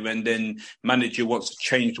get there and then manager wants to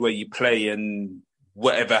change the way you play and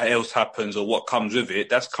whatever else happens or what comes with it,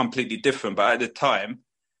 that's completely different. But at the time,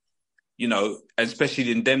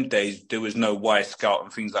 especially in them days, there was no Y Scout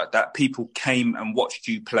and things like that. People came and watched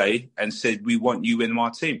you play and said, "We want you in my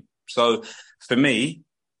team." So for me,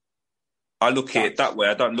 I look at it that way.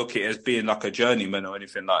 I don't look at it as being like a journeyman or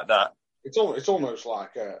anything like that. It's almost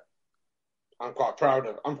like I'm quite proud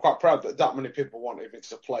that many people wanted me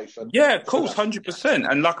to play for. Yeah, of course, 100%.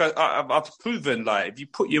 And like I've proven, like if you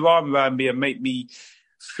put your arm around me and make me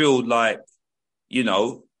feel like,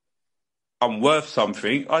 I'm worth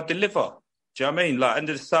something, I deliver. Do you know what I mean? Like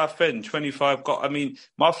under the Southend, 25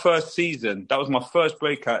 my first season, that was my first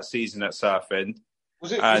breakout season at Southend.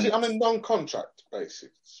 Was it on a non-contract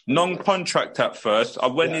basis? Non-contract at first. I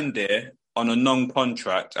went in there on a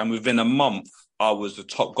non-contract, and within a month, I was the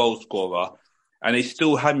top goal scorer. And they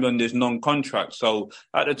still had me on this non-contract. So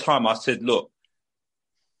at the time, I said, "Look,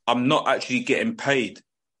 I'm not actually getting paid."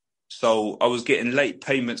 So I was getting late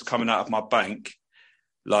payments coming out of my bank.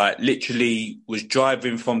 Like literally was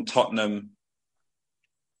driving from Tottenham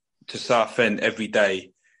to Southend every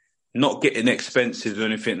day, not getting expenses or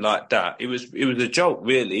anything like that. It was a joke,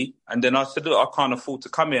 really. And then I said, "Look, I can't afford to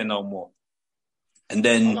come here no more." And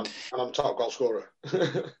then I'm top goal scorer.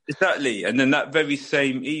 Exactly. And then that very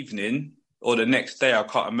same evening or the next day, I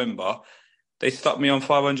can't remember, they stuck me on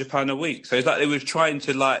 £500 a week. So it's like they were trying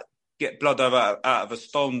to like get blood out of a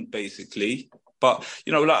stone, basically. But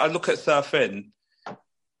I look at Southend.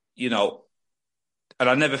 And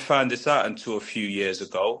I never found this out until a few years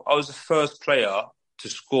ago. I was the first player to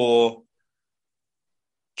score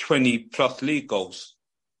 20-plus league goals.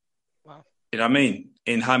 Wow. You know what I mean?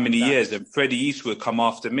 In how many years? And Freddie Eastwood come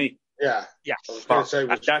after me. Yeah. I was going to say,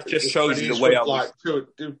 that just shows you the way I was.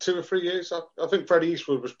 Like 2 or 3 years. I think Freddie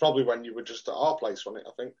Eastwood was probably when you were just at our place, wasn't it?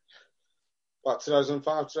 I think. Like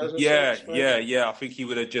 2005, 2006. Yeah. I think he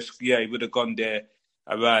would have gone there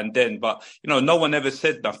around then, but no one ever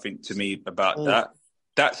said nothing to me about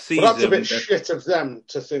that season. But that's a bit shit of them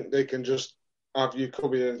to think they can just have you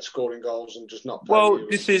coming in and scoring goals and just not pay you.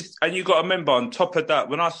 And you got to remember, on top of that,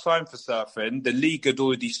 when I signed for Southend, the league had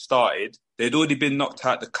already started. They'd already been knocked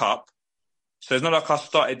out the cup, so it's not like I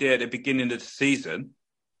started there at the beginning of the season.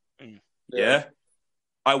 Yeah.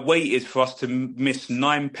 I waited for us to miss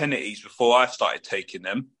 9 penalties before I started taking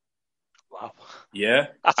them. Wow. Yeah,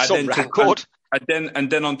 that's some record. And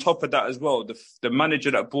then on top of that as well, the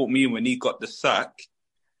manager that brought me in when he got the sack,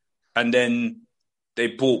 and then they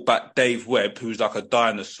brought back Dave Webb, who's like a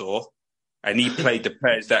dinosaur, and he played the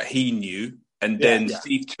players that he knew. And then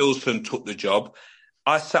Steve Tilson took the job.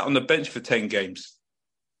 I sat on the bench for 10 games.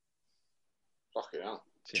 Fucking hell.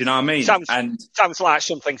 Do you know what I mean? Sounds like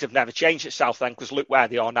some things have never changed at Southend, because look where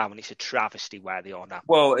they are now, and it's a travesty where they are now.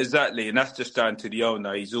 Well, exactly, and that's just down to the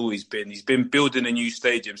owner. He's been building a new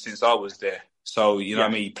stadium since I was there. So, you know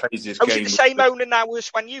what I mean? He plays this game. Is it the same owner now as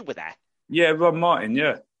when you were there? Yeah, Rob Martin,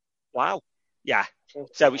 yeah. Wow. Yeah.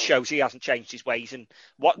 So it shows he hasn't changed his ways. And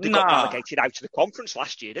they got relegated out to the conference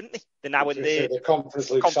last year, didn't they? They're now in the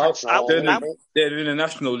Conference League South now. They're in the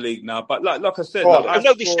National League now. But like I said...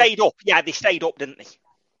 they stayed up. Yeah, they stayed up, didn't they?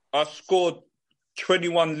 I scored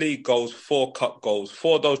 21 league goals, 4 cup goals.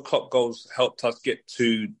 4 of those cup goals helped us get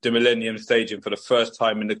to the Millennium Stadium for the first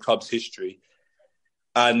time in the club's history.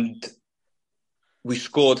 And we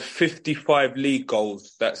scored 55 league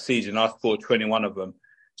goals that season. I scored 21 of them.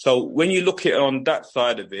 So when you look at it on that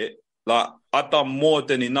side of it, like, I've done more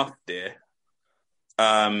than enough there.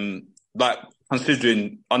 Like,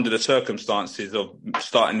 considering under the circumstances of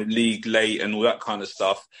starting the league late and all that kind of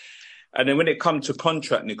stuff. And then when it comes to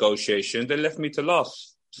contract negotiations, they left me to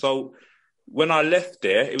last. So when I left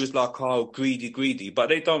there, it was like, oh, greedy. But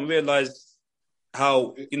they don't realise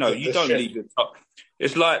how, you don't leave your top.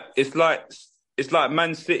 It's like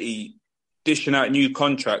Man City dishing out new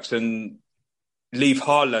contracts and leave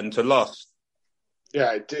Haaland to last.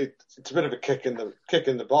 Yeah, it's a bit of a kick in the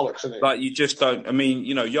bollocks, isn't it? Like, you just don't. I mean,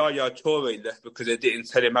 Yaya Toure left because they didn't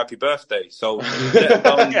tell him happy birthday. So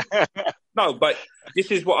no, but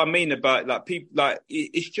this is what I mean about, like, people. Like,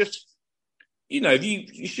 it's just, if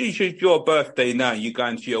you see your birthday now, you go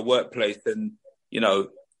into your workplace and no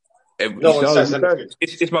one says anything.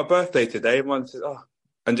 It's my birthday today. Everyone says, oh.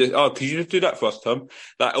 And just, could you just do that for us, Tom?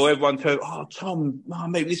 Like, or everyone says, Tom,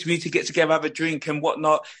 maybe we need to get together, have a drink and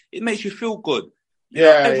whatnot. It makes you feel good.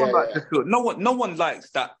 Everyone likes to feel. No one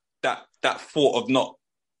likes that thought of not,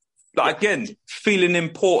 like, again, feeling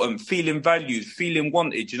important, feeling valued, feeling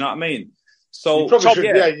wanted. You know what I mean? So you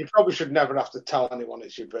probably should never have to tell anyone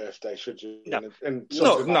it's your birthday, should you? No,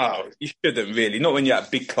 you shouldn't really. Not when you're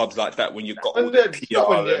at big clubs like that. When you've got all the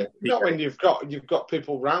PR, not when you've got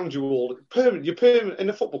people around you all permanent. You're permanent in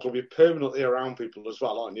a football club. You're permanently around people as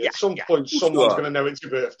well, aren't you? At some point, someone's going to know it's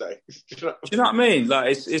your birthday. Do you know what I mean? Like,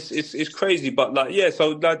 it's crazy, but like, yeah. So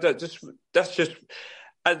like, that's just.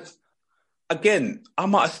 Again, I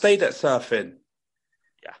might have stayed at Southend.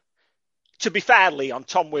 To be fair, Leon,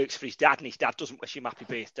 Tom works for his dad, and his dad doesn't wish him happy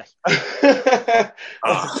birthday.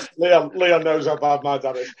 Leon knows how bad my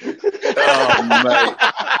dad is. Oh,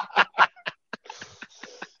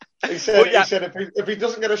 mate. He said if he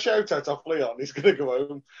doesn't get a shout out off Leon, he's going to go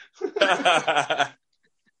home.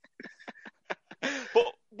 But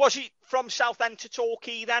was he from Southend to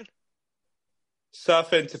Torquay then?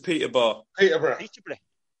 Southend to Peterborough. Peterborough.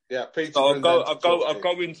 Yeah, Peterborough. So I'll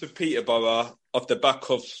go into Peterborough off the back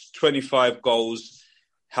of 25 goals,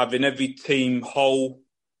 having every team whole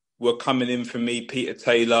were coming in for me, Peter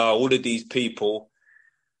Taylor, all of these people.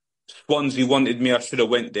 Swansea wanted me, I should have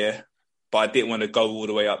went there, but I didn't want to go all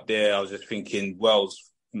the way up there. I was just thinking, Wells,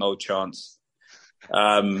 no chance.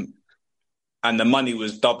 And the money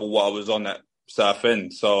was double what I was on at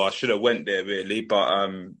Southend, so I should have went there really, but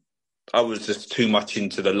I was just too much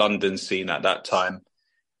into the London scene at that time.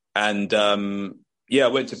 And, I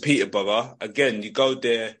went to Peterborough. Again, you go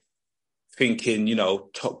there thinking,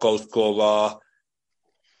 top goal scorer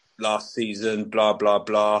last season, blah, blah,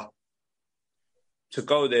 blah. To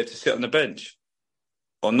go there to sit on the bench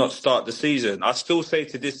or not start the season. I still say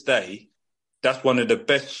to this day, that's one of the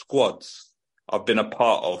best squads I've been a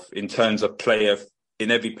part of in terms of player in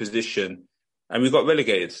every position. And we got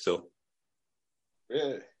relegated still.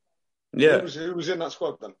 Really? Yeah. Who was in that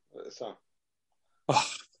squad then at the time? Oh,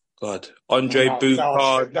 God. Andre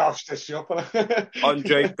Boucard.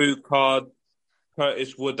 Andre Boucard,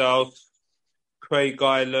 Curtis Woodhouse, Craig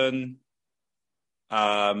Island,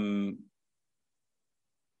 Andy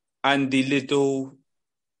Liddell,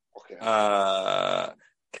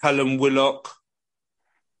 Callum Willock,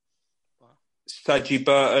 Sadji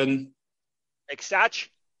Burton. Ex-Saj.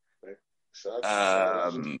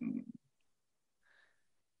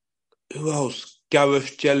 Who else?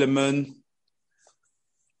 Gareth Jellerman.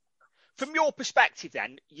 From your perspective,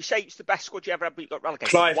 then, you say it's the best squad you ever had, but you got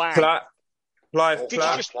relegated. Clive Platt.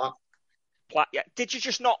 Did you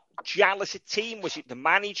just not gel as a team? Was it the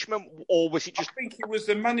management, or was it just? I think it was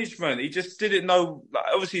the management. He just didn't know. Like,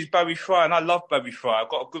 obviously, he's Barry Fry, and I love Barry Fry. I've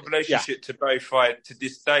got a good relationship to Barry Fry to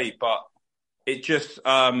this day, but it just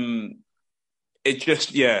wasn't. It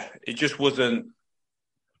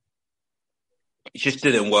just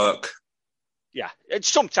didn't work. Yeah, and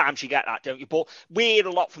sometimes you get that, don't you? But we hear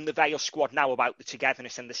a lot from the Vale squad now about the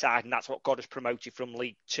togetherness and the side, and that's what got us promoted from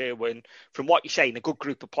League Two. And from what you're saying, a good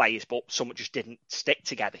group of players, but some just didn't stick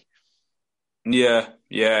together. Yeah.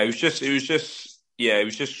 It was just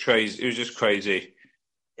crazy. It was just crazy.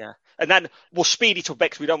 Yeah. And then we'll speed it up a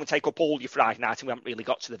bit because we don't want to take up all your Friday night and we haven't really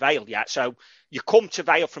got to the Vale yet. So you come to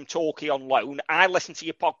Vale from Torquay on loan. I listened to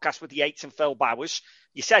your podcast with the Yates and Phil Bowers.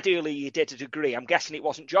 You said earlier you did a degree. I'm guessing it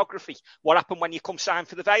wasn't geography. What happened when you come sign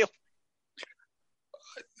for the Vale?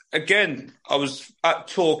 Again, I was at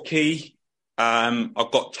Torquay. I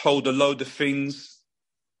got told a load of things,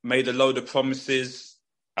 made a load of promises,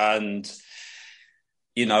 and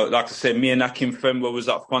like I said, me and Akin Femba was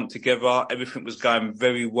up front together. Everything was going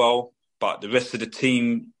very well, but the rest of the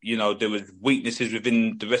team, there was weaknesses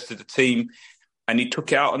within the rest of the team, and he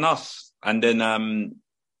took it out on us. And then,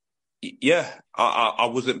 I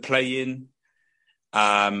wasn't playing.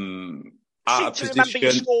 Out of position. Remember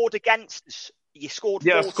you scored against us. You scored.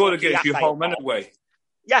 Yeah, I scored against you home and away.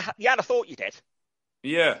 Yeah, I thought you did.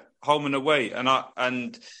 Yeah, home and away,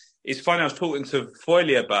 and it's funny. I was talking to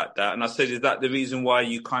Foyley about that, and I said, "Is that the reason why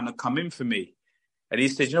you kind of come in for me?" And he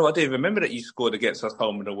said, "I didn't remember that you scored against us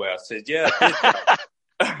home and away." I said, "Yeah, I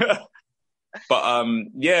did." But I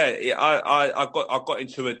got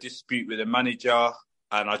into a dispute with the manager,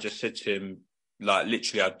 and I just said to him, like,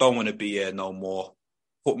 literally, I don't want to be here no more.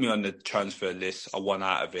 Put me on the transfer list. I want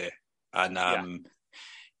out of here. And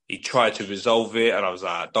he tried to resolve it, and I was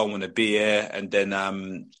like, I don't want to be here. And then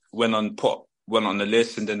went on the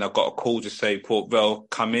list, and then I got a call to say, Port Vale,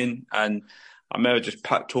 come in. And I remember just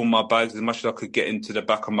packed all my bags as much as I could get into the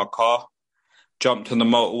back of my car, jumped on the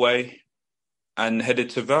motorway, and headed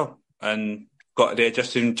to Vale, and got there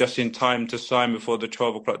just in time to sign before the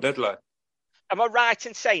 12 o'clock deadline. Am I right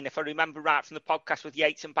in saying, if I remember right from the podcast with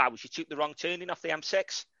Yates and Bowers, you took the wrong turning off the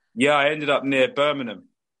M6? Yeah, I ended up near Birmingham.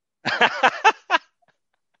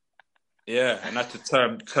 Yeah, and had to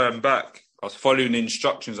turn back. I was following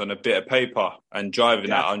instructions on a bit of paper and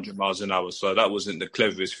driving at 100 miles an hour, so that wasn't the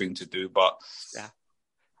cleverest thing to do. But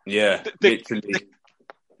literally.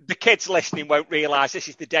 The kids listening won't realise this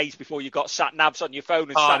is the days before you got sat navs on your phone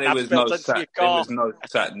and sat navs built into your car. There was no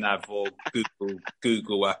sat nav or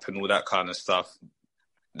Google app and all that kind of stuff.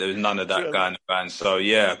 There was none of that going around. So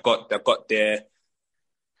I got there,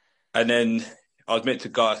 and then I was meant to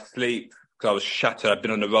go to sleep because I was shattered. I'd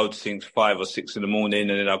been on the road since 5 or 6 in the morning,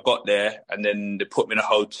 and then I got there, and then they put me in a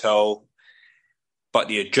hotel, but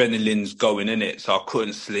the adrenaline's going in it, so I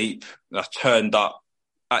couldn't sleep. And I turned up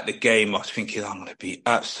at the game. I was thinking, I'm going to be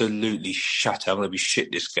absolutely shattered. I'm going to be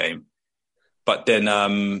shit this game. But then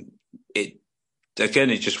it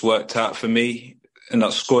just worked out for me. Ended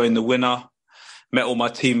up scoring the winner. Met all my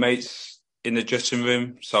teammates in the dressing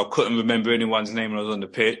room, so I couldn't remember anyone's name when I was on the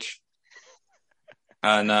pitch.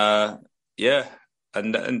 And the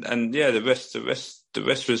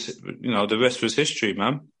rest was history,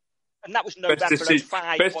 man. And that was November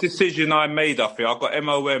 05. Best decision I made, I think. I got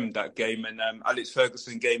MOM that game, and Alex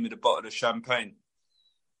Ferguson gave me the bottle of champagne.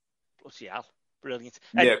 Bloody hell. Brilliant.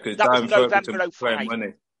 Yeah, because Darren Ferguson was playing, wasn't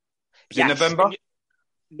he? Was it November?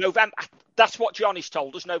 November. That's what Johnny's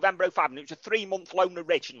told us, November 05. And it was a 3-month loan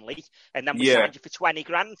originally, and then we signed you for 20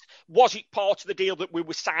 grand. Was it part of the deal that we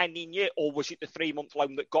were signing you, or was it the 3-month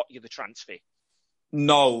loan that got you the transfer?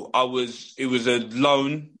 No, it was a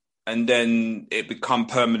loan, and then it became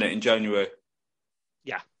permanent in January.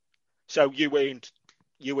 Yeah. So you earned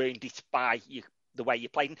it by the way you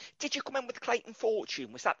played. Did you come in with Clayton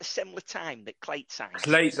Fortune? Was that the similar time that Clayton signed?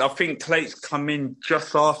 I think Clayton's come in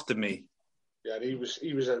just after me. Yeah, he was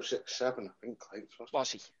 06-07, I think, Clayton.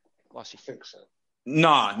 Was he? I think so.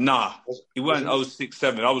 Nah. He weren't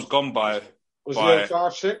 06-07. I was gone by... Was he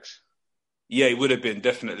 05-06? Yeah, he would have been,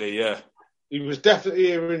 definitely, yeah. He was definitely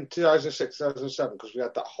here in 2006, 2007, because we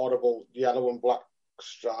had that horrible yellow and black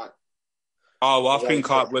stripe. Oh, well, I think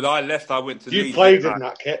when I left, I went to Leeds. You played in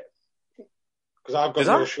that kit. Because I've got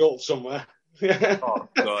your shorts somewhere. Oh,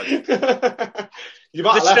 God. You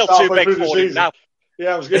might have left still too big through the for season. him now.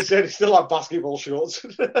 Yeah, I was going to say, he still had basketball shorts.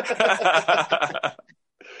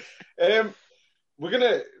 We're going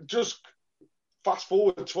to just fast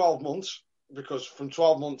forward 12 months, because from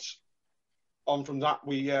 12 months on from that,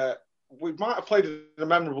 we might have played in a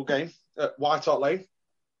memorable game at White Hart Lane.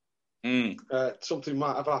 Something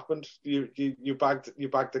might have happened. You bagged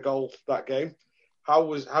the goal that game.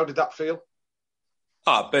 How did that feel?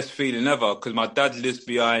 Best feeling ever, because my dad lives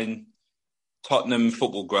behind Tottenham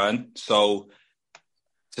football ground, so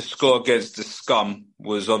to score against the scum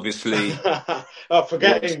was obviously...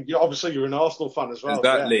 Forgetting, you're an Arsenal fan as well.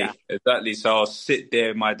 Exactly. So I'll sit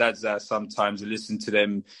there in my dad's house sometimes and listen to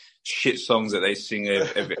them shit songs that they sing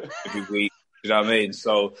every week. You know what I mean?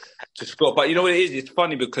 So to score... But you know what it is? It's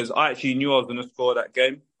funny because I actually knew I was going to score that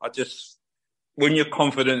game. When your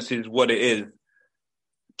confidence is what it is,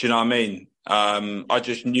 do you know what I mean? I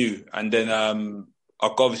just knew. And then I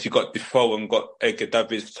obviously got Defoe and got Edgar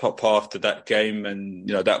Davids top after that game, and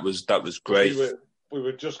that was great. We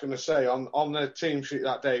were just going to say on the team sheet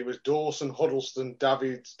that day it was Dawson, Huddleston,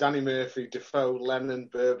 Davids, Danny Murphy, Defoe, Lennon,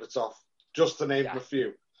 Berbatov, just to name a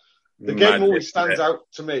few. The game always stands out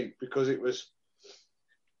to me because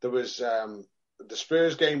there was the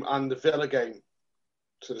Spurs game and the Villa game.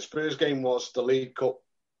 So the Spurs game was the League Cup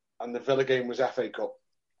and the Villa game was FA Cup.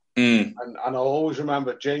 And I'll always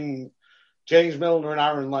remember James Milner and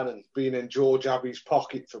Aaron Lennon being in George Abbey's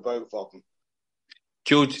pocket for both of them.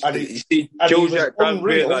 George don't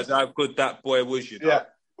realise how good that boy was, Yeah,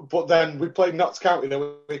 but then we played Notts County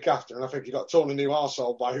the week after, and I think he got torn a new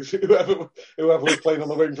arsehole by whoever was playing on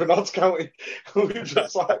the wing for Notts County. We were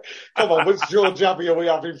just like, come on, which George Abbey are we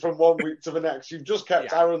having from one week to the next? You've just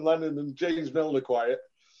kept Aaron Lennon and James Milner quiet.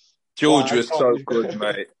 George was so good,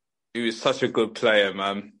 mate. He was such a good player,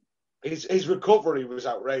 man. His recovery was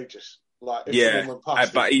outrageous. Like,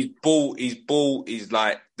 but his ball, is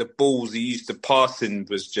like the balls he used to pass in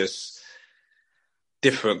was just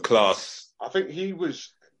different class. I think he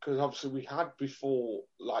was, because obviously we had before,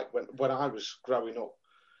 like when I was growing up,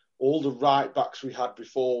 all the right backs we had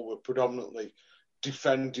before were predominantly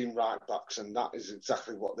defending right backs, and that is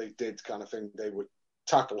exactly what they did, kind of thing. They would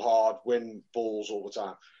tackle hard, win balls all the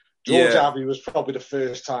time. George Abbey was probably the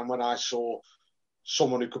first time when I saw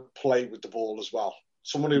someone who could play with the ball as well.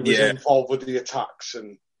 Someone who was involved with the attacks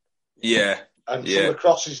and some of the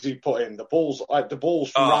crosses he put in, the balls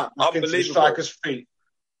from right back into the striker's feet.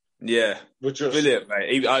 Yeah, were just brilliant,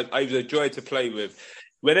 mate. I was a joy to play with.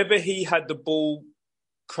 Whenever he had the ball,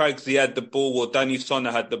 Craigsy had the ball, or Danny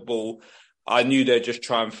Sonner had the ball, I knew they'd just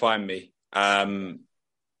try and find me.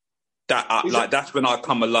 That's when I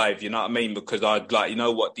come alive, you know what I mean? Because I'd like, you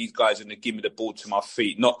know what, these guys are going to give me the ball to my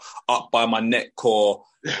feet, not up by my neck or,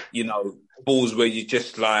 balls where you're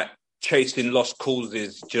just like chasing lost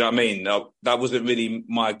causes. Do you know what I mean? That wasn't really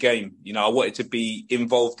my game. I wanted to be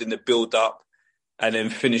involved in the build up and then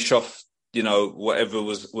finish off, whatever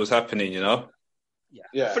was happening,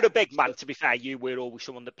 Yeah. For a big man, to be fair, you were always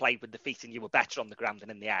someone that played with the feet and you were better on the ground than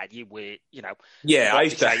in the air. You were, Yeah, I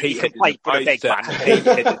used to hate it.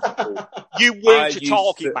 You weren't a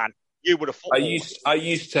target man. You were a footballer. I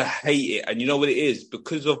used to hate it. And you know what it is?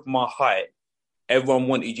 Because of my height, everyone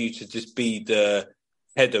wanted you to just be the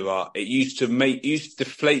header. It used to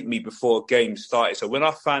deflate me before a game started. So when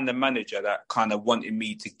I found a manager that kind of wanted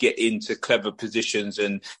me to get into clever positions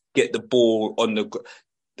and get the ball on the...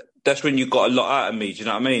 That's when you got a lot out of me, do you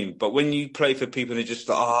know what I mean? But when you play for people and they're just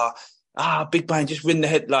like, big man, just win the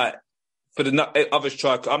head, like, for the other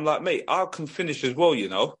striker, I'm like, mate, I can finish as well,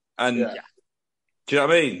 And do you know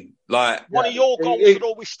what I mean? Like, one of your goals that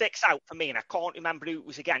always sticks out for me, and I can't remember who it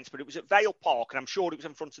was against, but it was at Vale Park, and I'm sure it was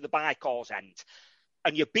in front of the Bycars end.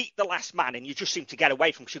 And you beat the last man, and you just seemed to get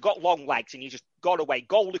away from him because you got long legs, and you just got away.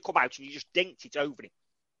 Goalie come out, and you just dinked it over him.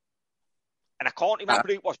 And I can't remember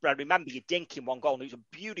who it was, but I remember you dinking one goal, and it was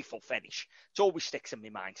a beautiful finish. It always sticks in my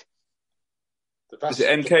mind. Is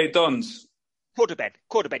it NK Dons? Could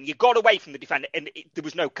have been. You got away from the defender, and there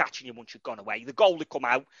was no catching you once you'd gone away. The goalie come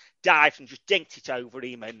out, dived, and just dinked it over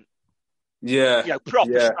him, and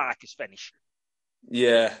proper striker's finish.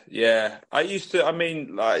 Yeah. I used to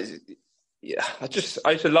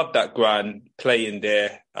love that ground, playing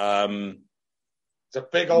there. It's a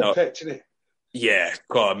big old pitch, isn't it? Yeah,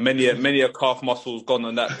 God, many a calf muscle's gone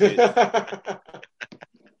on that pitch.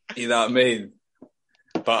 You know what I mean?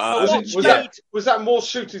 But was that more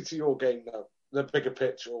suited to your game though, the bigger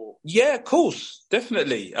pitch? Or yeah, of course,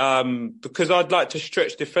 definitely. Because I'd like to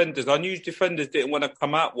stretch defenders. I knew defenders didn't want to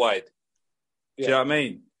come out wide. Do you know what I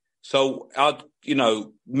mean? So I'd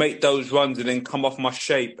make those runs and then come off my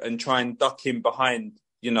shape and try and duck in behind,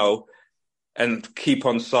 and keep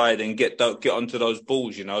on side and get onto those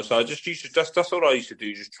balls, So I just used to, that's all I used to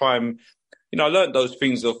do, just try and, I learned those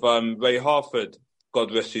things of Ray Harford,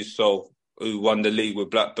 God rest his soul, who won the league with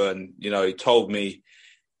Blackburn. He told me,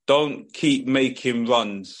 don't keep making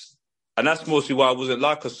runs. And that's mostly why I wasn't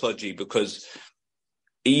like a Soji, because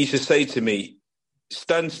he used to say to me,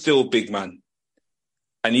 stand still, big man.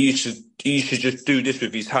 And he used to just do this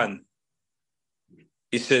with his hand.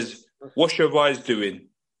 He says, what's your eyes doing?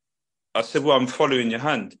 I said, well, I'm following your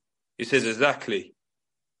hand. He says, exactly.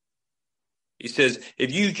 He says,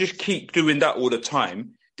 if you just keep doing that all the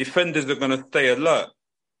time, defenders are going to stay alert.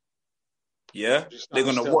 Yeah? They're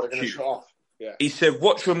going to watch you. Yeah. He said,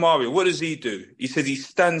 watch Romario. What does he do? He said he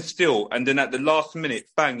stands still, and then at the last minute,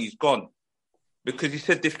 bang, he's gone. Because he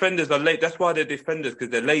said defenders are late. That's why they're defenders, because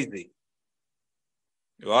they're lazy.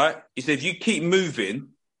 Right? He said, if you keep moving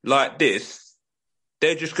like this,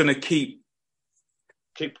 they're just going to keep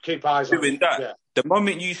keep eyes on doing him. that. Yeah. The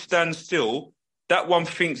moment you stand still, that one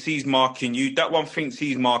thinks he's marking you. That one thinks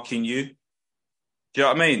he's marking you. Do you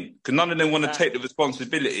know what I mean? Because none of them want to take the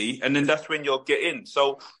responsibility, and then that's when you'll get in.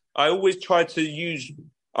 So I always try to use.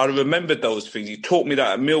 I remember those things. He taught me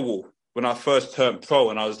that at Millwall when I first turned pro,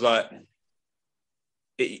 and I was like,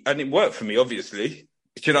 and it worked for me, obviously.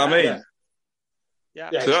 Do you know what I mean? Yeah.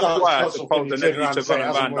 So that's why I something suppose you I turn never used to and say run it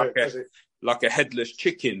around hasn't worked, like a headless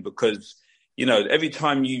chicken, because every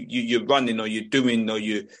time you're running or you're doing or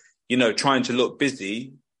you trying to look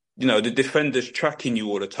busy, the defender's tracking you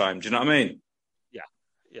all the time. Do you know what I mean?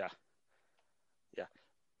 Yeah.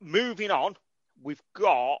 Moving on, we've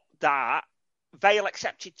got that Vale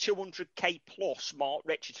accepted 200k plus Mark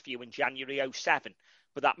Richards for you in January 2007,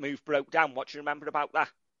 but that move broke down. What do you remember about that?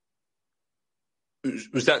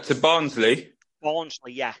 Was that to Barnsley?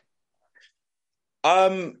 Barnsley, yeah.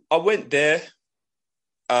 I went there.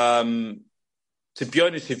 To be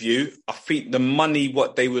honest with you, I think the money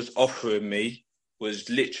what they was offering me was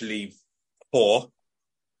literally poor.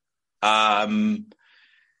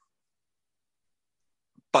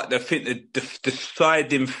 But I think the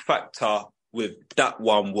deciding factor with that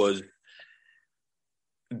one was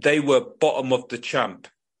they were bottom of the champ.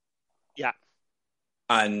 Yeah.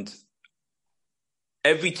 And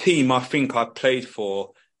every team I think I played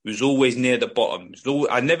for was always near the bottom.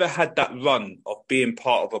 I never had that run of being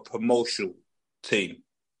part of a promotional team.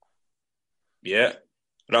 Yeah.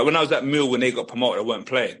 Like when I was at Mill, when they got promoted, I weren't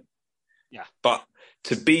playing. Yeah. But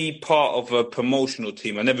to be part of a promotional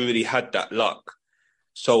team, I never really had that luck.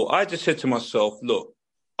 So I just said to myself, look,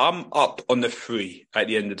 I'm up on the 3 at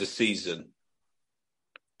the end of the season.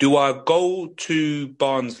 Do I go to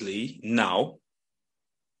Barnsley now,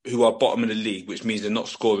 who are bottom of the league, which means they're not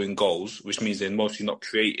scoring goals, which means they're mostly not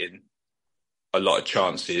creating a lot of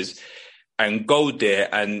chances, and go there,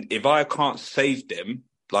 and if I can't save them,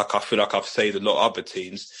 like I feel like I've saved a lot of other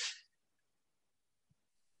teams,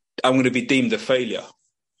 I'm going to be deemed a failure.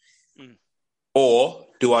 Mm. Or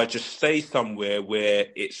do I just stay somewhere where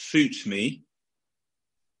it suits me,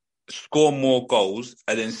 score more goals,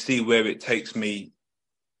 and then see where it takes me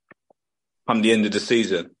come the end of the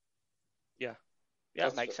season? Yeah,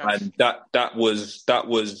 it makes sense. And that was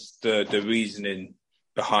the reasoning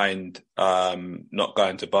behind not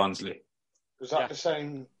going to Barnsley. Was that the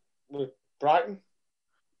same with Brighton?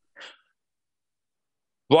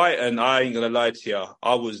 Brighton, I ain't going to lie to you,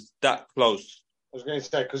 I was that close. I was going to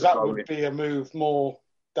say, because that would be a move more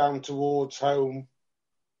down towards home.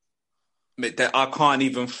 I can't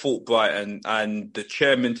even fault Brighton. And the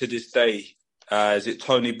chairman to this day, is it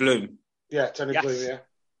Tony Bloom? Yeah, Tony Bloom, yeah.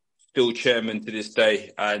 Still chairman to this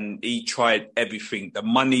day. And he tried everything. The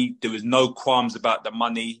money, there was no qualms about the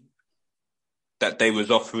money that they was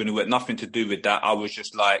offering. It had nothing to do with that. I was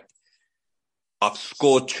just like, I've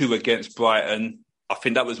scored 2 against Brighton. I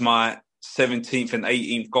think that was my 17th and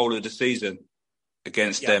 18th goal of the season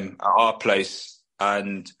against them at our place.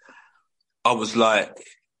 And I was like,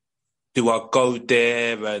 do I go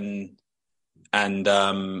there and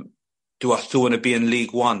do I still want to be in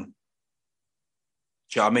League One?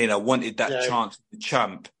 Do you know what I mean? I wanted that chance to the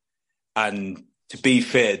champ. And to be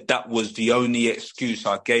fair, that was the only excuse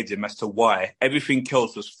I gave them as to why. Everything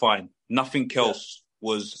else was fine. Nothing else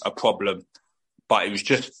was a problem. But it was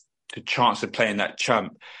just the chance of playing that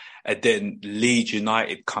champ. And then Leeds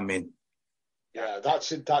United come in. Yeah,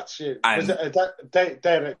 that's it. And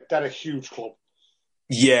they're a huge club.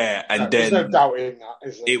 Yeah, and there's then no doubt in that,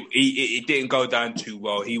 is there? It didn't go down too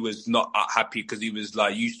well. He was not happy because he was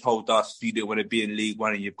like, you told us you didn't want to be in League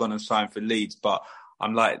One and you've gone and signed for Leeds. But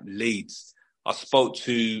I'm like, Leeds. I spoke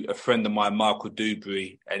to a friend of mine, Michael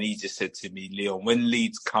Dewberry, and he just said to me, Leon, when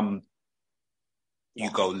Leeds come,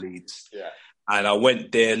 you go Leeds. Yeah. And I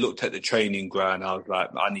went there, looked at the training ground. I was like,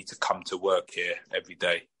 I need to come to work here every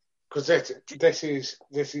day. Because this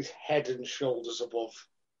is head and shoulders above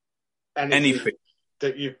anything.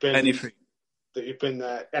 That you've been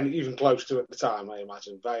there, and even close to at the time, I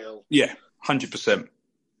imagine. Vale. Yeah, 100%.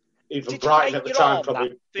 Even Brighton at the time,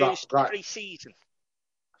 probably. First pre-season.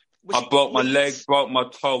 I broke my leg, broke my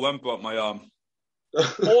toe, and broke my arm.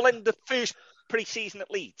 All in the first pre-season at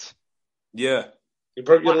Leeds? Yeah. You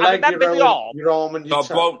broke your leg, your arm, and your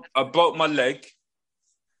toe. I broke my leg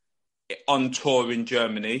on tour in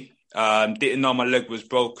Germany. Didn't know my leg was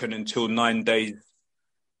broken until 9 days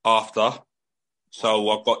after. So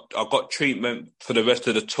I got treatment for the rest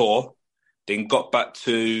of the tour, then got back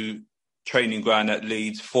to training ground at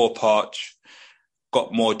Leeds, 4 Parch,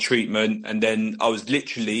 got more treatment, and then I was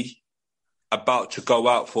literally about to go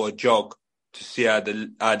out for a jog to see how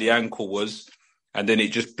the ankle was, and then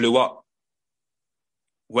it just blew up.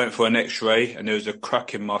 went for an X-ray, and there was a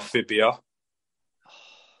crack in my fibula.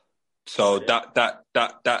 So that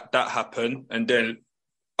happened, and then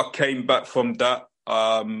I came back from that.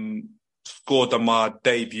 Scored on my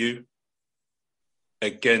debut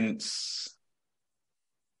against,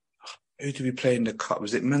 who did we play in the cup?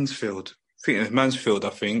 Was it Mansfield? I think it was Mansfield.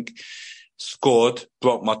 I think scored,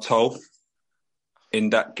 broke my toe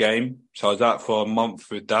in that game, so I was out for a month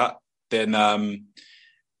with that. Then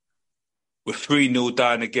we're 3-0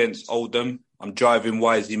 down against Oldham. I'm driving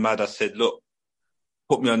Wisey mad. I said, look,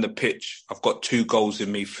 put me on the pitch. I've got 2 goals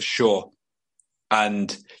in me for sure.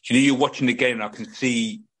 And you're watching the game, and I can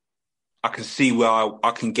see where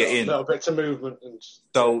I can get in. Little bits of movement.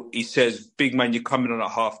 So he says, big man, you're coming on at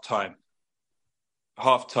half time.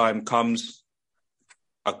 Half time comes,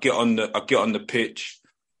 I get on the pitch,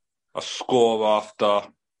 I score after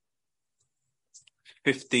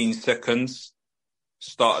 15 seconds,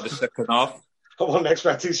 start of the second half. I wasn't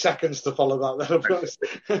expecting seconds to follow that then, I'll be honest.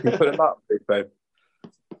 You put them up, big babe.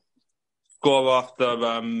 Score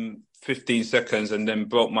after 15 seconds and then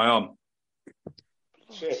broke my arm.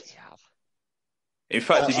 Shit. In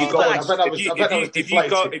fact, if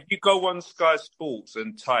you go on Sky Sports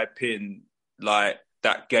and type in like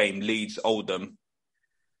that game, Leeds Oldham,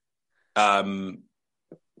 as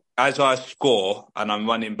I score and I'm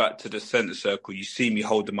running back to the centre circle, you see me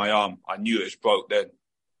holding my arm. I knew it was broke then.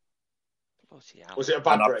 Was it a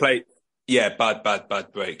bad break?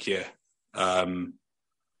 Bad break. Yeah,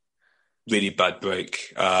 really bad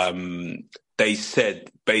break. They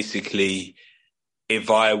said basically if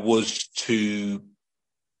I was to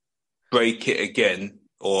break it again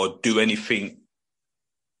or do anything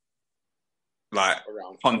like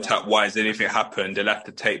contact-wise, anything happened, they'll have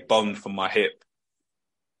to take bone from my hip.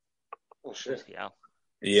 Oh, shit.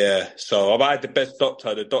 Yeah, so I had the best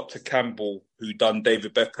doctor, the Dr. Campbell, who done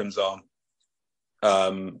David Beckham's arm,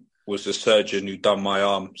 was the surgeon who done my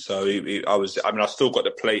arm. So I still got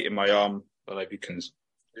the plate in my arm. I don't know if you can...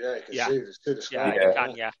 Yeah, you can see the scar. Yeah, you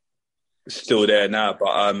can, yeah. It's still there now,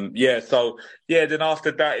 but then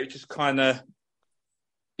after that it just kind of,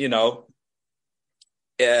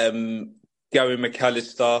 Gary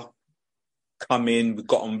McAllister come in. We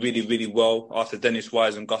got on really, really well after Dennis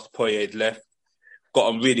Wise and Gus Poyet had left. Got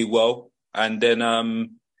on really well, and then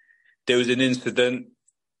there was an incident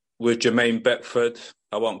with Jermaine Beckford.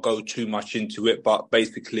 I won't go too much into it, but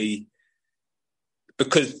basically,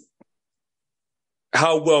 because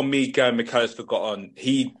how well me, Gary McAllister got on,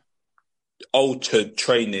 he altered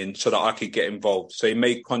training so that I could get involved. So he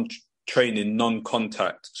made training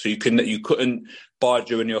non-contact. So you couldn't barge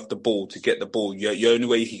your off the ball to get the ball. The only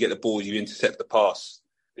way you could get the ball is you intercept the pass.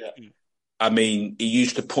 Yeah. I mean, he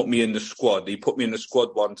used to put me in the squad. He put me in the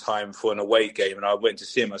squad one time for an away game, and I went to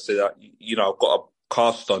see him. I said, I've got a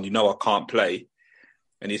cast on. I can't play.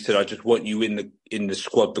 And he said, I just want you in the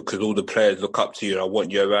squad because all the players look up to you and I want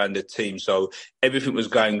you around the team. So everything was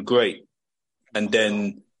going great. And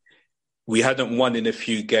then we hadn't won in a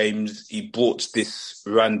few games. He brought this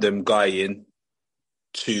random guy in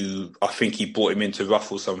I think he brought him in to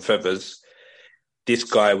ruffle some feathers. This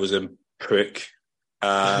guy was a prick.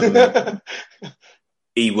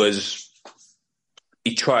 He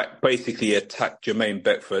tried basically attack Jermaine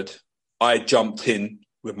Beckford. I jumped in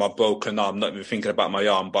with my broken arm, not even thinking about my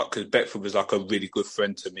arm, but because Beckford was like a really good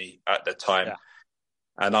friend to me at the time. Yeah.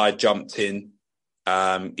 And I jumped in.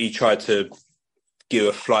 He tried to give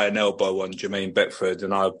a flying elbow on Jermaine Beckford,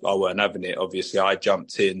 and I weren't having it. Obviously, I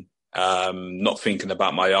jumped in, not thinking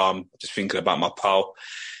about my arm, just thinking about my pal.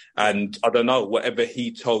 And I don't know, whatever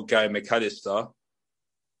he told Gary McAllister,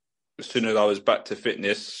 as soon as I was back to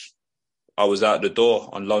fitness, I was out the door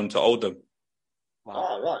on loan to Oldham. Wow.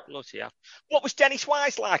 Oh, right. Bloody hell. What was Dennis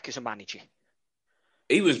Wise like as a manager?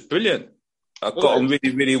 He was brilliant. I got on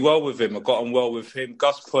really, really well with him.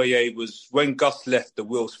 Gus Poyet was, when Gus left, the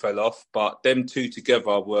wheels fell off, but them two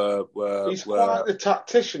together were... He's quite the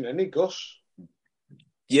tactician, isn't he, Gus?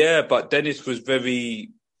 Yeah, but Dennis was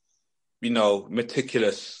very,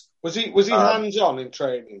 meticulous. Was he hands-on in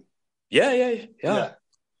training? Yeah. I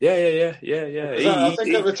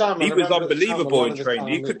think at the time he was unbelievable in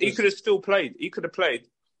training. He could have still played. He could have played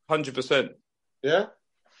 100%. Yeah?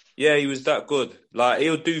 Yeah, he was that good. Like,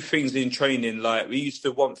 he'll do things in training. Like, we used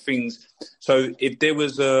to want things. So if there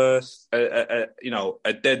was a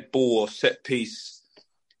dead ball or set piece,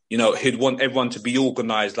 he'd want everyone to be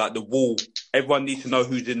organised. Like the wall, everyone needs to know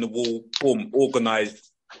who's in the wall. Boom,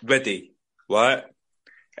 organised, ready, right?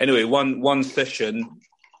 Anyway, one session,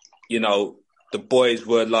 the boys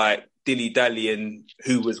were like dilly-dallying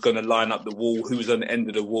who was going to line up the wall, who was on the end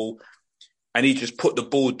of the wall. And he just put the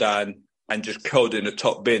ball down and just curled it in the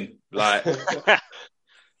top bin. Like,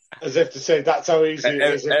 As if to say that's how easy it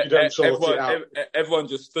is if you don't sort it out. Everyone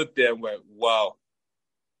just stood there and went, "Wow."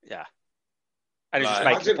 Yeah. And just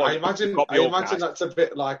making the point. I imagine that's a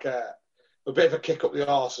bit like a bit of a kick up the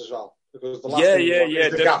arse as well, because the last thing you want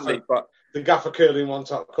is the gaffer curling one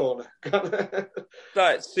top corner.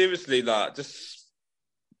 Like seriously, like just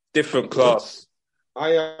different class.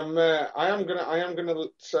 I am gonna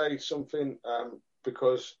say something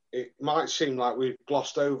because it might seem like we've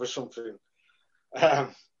glossed over something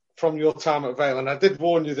from your time at Vale, and I did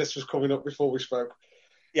warn you this was coming up before we spoke.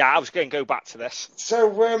 Yeah, I was going to go back to this. So,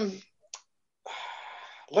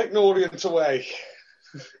 Lake Orient away.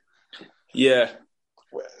 Yeah.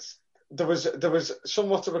 There was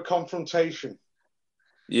somewhat of a confrontation.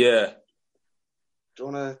 Yeah. Do you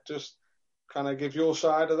want to just kind of give your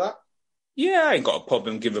side of that? Yeah, I ain't got a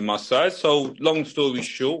problem giving my side. So, long story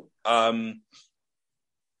short,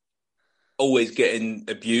 always getting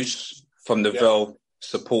abuse from the Vale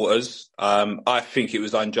supporters. I think it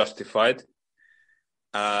was unjustified.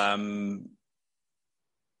 To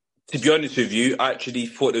be honest with you, I actually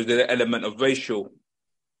thought there was an element of racial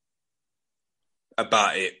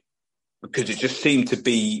about it, because it just seemed to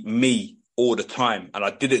be me all the time, and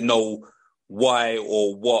I didn't know why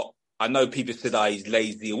or what. I know people said, he's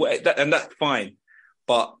lazy, and that's fine,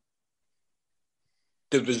 but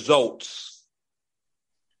the results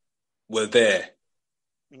were there.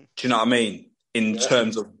 Do you know what I mean? In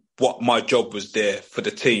terms of what my job was there for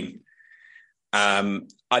the team.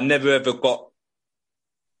 I never ever got,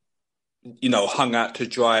 hung out to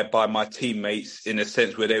dry by my teammates in a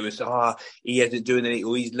sense where they would say, he isn't doing anything,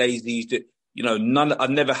 or he's lazy. I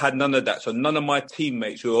never had none of that. So none of my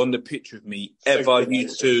teammates who were on the pitch with me ever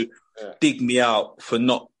used to dig me out for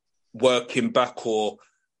not working back or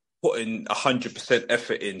putting 100%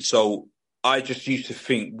 effort in. So I just used to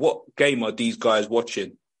think, what game are these guys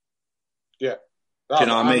watching? Yeah. Do you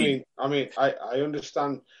know what I mean? I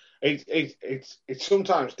understand. It's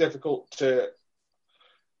sometimes difficult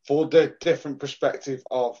for the different perspective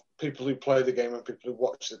of people who play the game and people who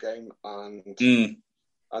watch the game,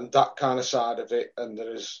 and that kind of side of it. And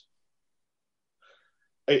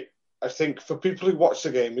I think for people who watch the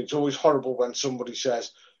game, it's always horrible when somebody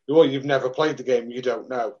says, "Oh, you've never played the game, you don't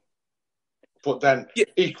know." But then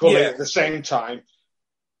equally at the same time,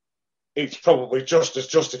 it's probably just as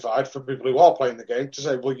justified for people who are playing the game to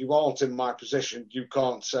say, "Well, you aren't in my position, you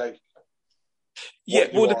can't say." Yeah,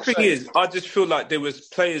 well, the thing is, I just feel like there was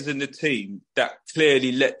players in the team that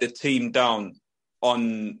clearly let the team down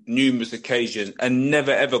on numerous occasions and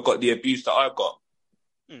never, ever got the abuse that I got.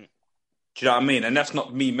 Do you know what I mean? And that's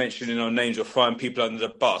not me mentioning no names or throwing people under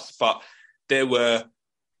the bus, but there were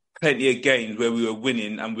plenty of games where we were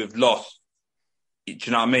winning and we've lost. Do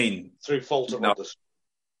you know what I mean? Through fault of others.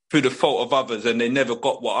 Through the fault of others, and they never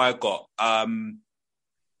got what I got.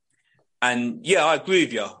 And yeah, I agree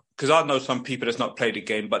with you, because I know some people that's not played the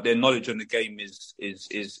game, but their knowledge on the game is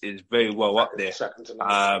very well up there.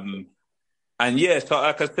 And yeah, so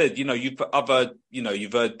like I said,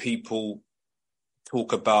 you've heard people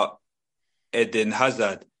talk about Eden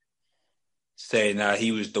Hazard saying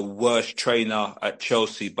he was the worst trainer at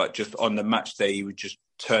Chelsea, but just on the match day he would just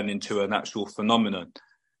turn into an actual phenomenon.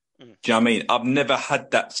 Do you know what I mean? I've never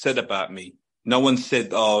had that said about me. No one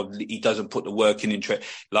said, he doesn't put the work in trade.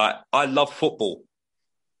 Like, I love football.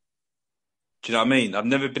 Do you know what I mean? I've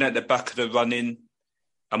never been at the back of the running.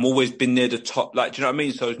 I'm always been near the top. Like, do you know what I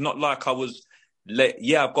mean? So it's not like I was,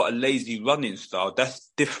 I've got a lazy running style.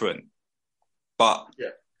 That's different. But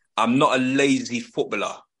I'm not a lazy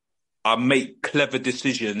footballer. I make clever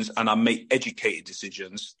decisions and I make educated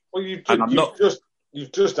decisions. Well, you've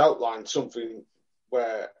just outlined something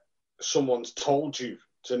where someone's told you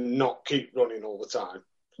to not keep running all the time.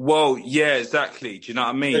 Well, yeah, exactly. Do you know what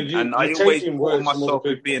I mean? And I always thought myself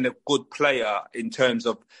as being a good player in terms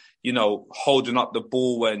of, holding up the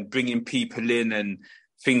ball and bringing people in and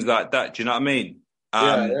things like that. Do you know what I mean?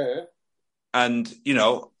 And,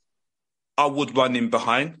 I would run in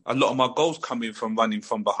behind. A lot of my goals come in from running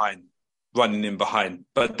in behind.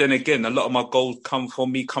 But then again, a lot of my goals come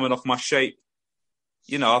from me coming off my shape.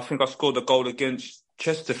 I think I scored a goal against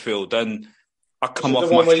Chesterfield and I come off my shape.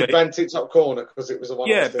 The one where you bent it top corner because it was the one.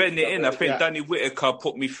 Yeah, bent it in. I think Danny Whittaker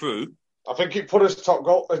put me through. I think it put us top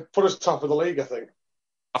of the league, I think.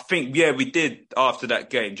 I think, we did after that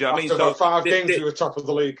game. Do you know what I mean? After about 5 games, we were top of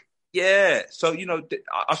the league. Yeah. So,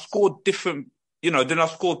 I scored different, then I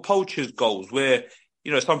scored poachers' goals where,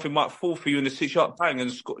 something might fall for you in the 6-yard bang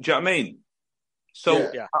and score. Do you know what I mean? So,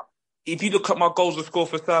 if you look at my goals I scored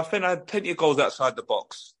for Southend, I had plenty of goals outside the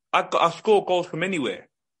box. I scored goals from anywhere.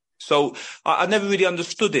 So, I never really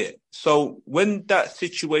understood it. So, when that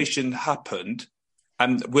situation happened,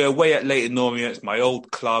 And we're away at Leyton Orient, it's my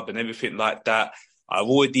old club and everything like that. I've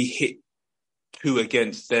already hit 2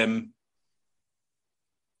 against them,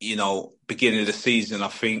 beginning of the season, I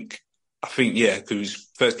think, yeah, because it was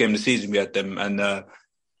first game of the season we had them. And,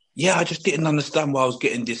 I just didn't understand why I was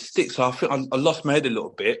getting this stick. So I think I lost my head a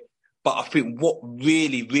little bit. But I think what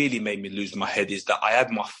really, really made me lose my head is that I had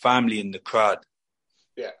my family in the crowd.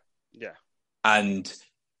 Yeah. Yeah. And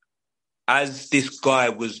as this guy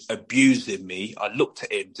was abusing me, I looked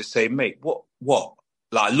at him to say, mate, what?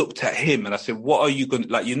 Like, I looked at him and I said, what are you going to,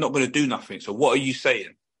 like, you're not going to do nothing. So what are you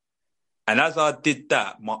saying? And as I did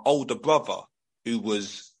that, my older brother, who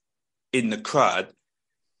was in the crowd,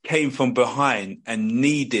 came from behind and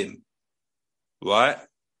kneed him, right?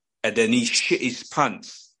 And then he shit his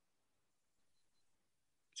pants.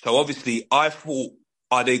 So obviously I thought,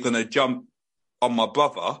 are they going to jump on my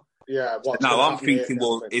brother? Yeah. Now I'm thinking,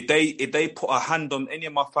 well, if they put a hand on any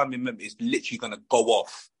of my family members, it's literally going to go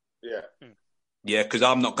off. Yeah. Yeah, because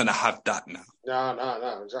I'm not going to have that now.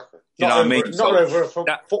 No, exactly. You know what I mean? Not over a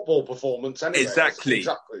football performance anyway. Exactly,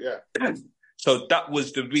 yeah. So that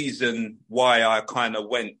was the reason why I kind of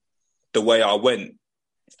went the way I went.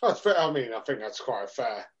 That's fair. I mean, I think that's quite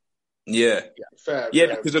fair. Yeah. Fair. Yeah,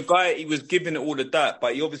 because the guy, he was giving it all of that,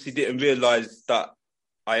 but he obviously didn't realise that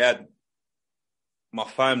I had my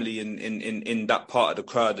family in that part of the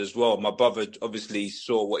crowd as well. My brother obviously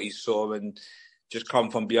saw what he saw and just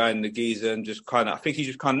come from behind the geezer and just kind of, I think he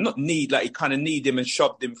just kind of, he kind of kneed him and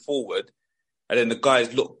shoved him forward. And then the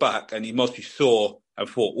guys looked back and he mostly saw and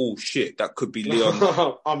thought, oh shit, that could be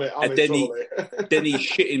Leon. And then he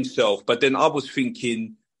shit himself. But then I was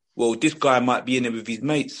thinking, well, this guy might be in there with his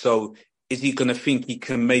mates. So is he going to think he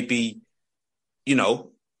can maybe,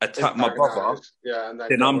 attack my brother? Yeah. And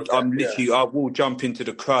then I'm literally, I will jump into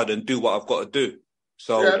the crowd and do what I've got to do.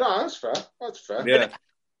 So yeah, no, that's fair. That's fair. Yeah.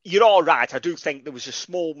 You're all right. I do think there was a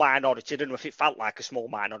small minority. I don't know if it felt like a small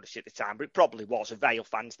minority at the time, but it probably was, of Vale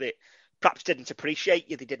fans that perhaps didn't appreciate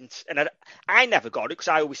you. They didn't. And I never got it because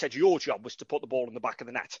I always said your job was to put the ball in the back of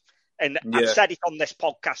the net. And I've said it on this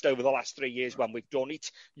podcast over the last 3 years when we've done it.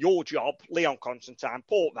 Your job, Leon Constantine,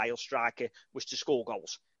 Port Vale striker, was to score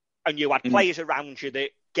goals. And you had players around you that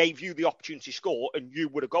gave you the opportunity to score and you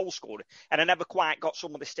were a goal scorer. And I never quite got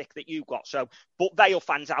some of the stick that you got. So, but Vale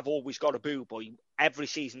fans have always got a boo boy. Every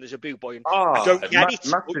season there's a boo boy. And I don't get it,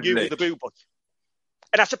 but you were the boo boy.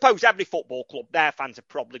 And I suppose every football club, their fans have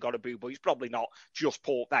probably got a boo boy. It's probably not just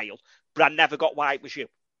Port Vale, but I never got why it was you.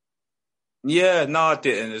 Yeah, no, I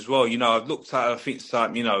didn't as well. I've looked at, I think it's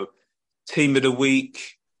like, team of the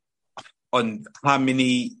week on how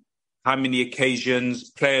many occasions,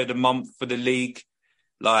 player of the month for the league.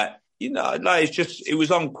 It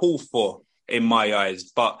was uncalled for in my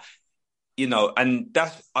eyes. But, and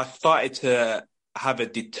I started to have a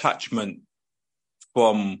detachment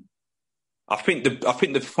from, I think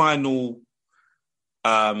the final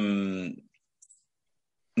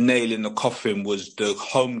nail in the coffin was the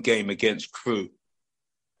home game against Crewe.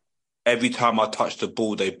 Every time I touched the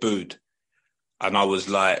ball, they booed. And I was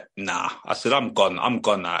like, nah. I said, I'm gone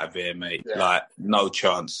out of here, mate. Yeah. No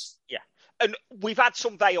chance. Yeah. And we've had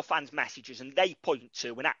some Vale fans' messages and they point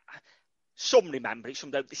to, and some remember it, some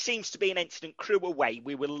don't. There seems to be an incident, Crewe away.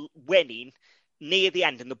 We were winning near the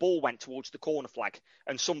end and the ball went towards the corner flag.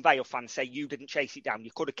 And some Vale fans say you didn't chase it down. You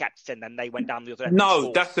could have kept it in, then they went down the other end.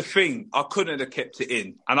 No, that's the thing. I couldn't have kept it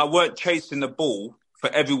in. And I weren't chasing the ball for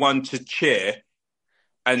everyone to cheer.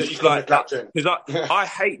 And it's like that, because I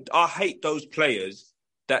hate those players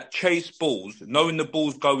that chase balls, knowing the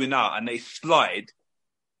ball's going out, and they slide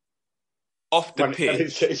off the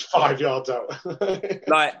pitch. It's 5 yards out.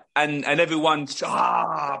 and everyone's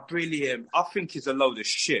brilliant. I think it's a load of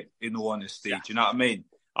shit, in all honesty. Yeah. Do you know what I mean?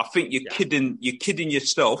 I think you're kidding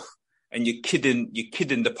yourself, and you're kidding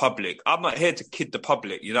the public. I'm not here to kid the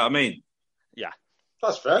public. You know what I mean? Yeah,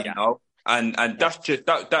 that's fair. And that's just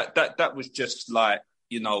that was just like,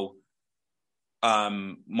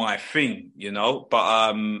 my thing,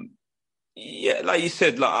 but, like you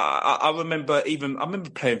said, like I remember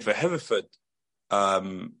playing for Hereford.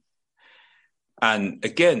 And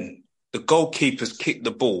again, the goalkeepers kicked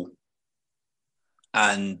the ball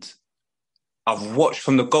and I've watched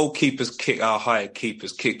from the goalkeepers kick how high a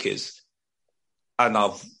keeper's kick is. And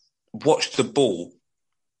I've watched the ball.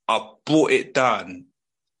 I've brought it down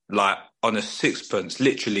like on a sixpence,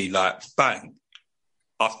 literally like bang.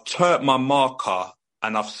 I've turned my marker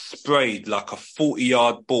and I've sprayed like a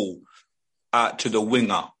 40-yard ball out to the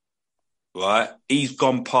winger, right? He's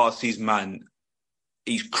gone past his man.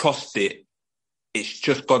 He's crossed it. It's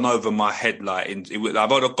just gone over my head. If I'd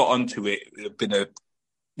have got onto it, it would have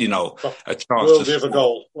been a chance Will to give a score.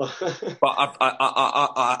 goal. But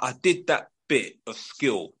I did that bit of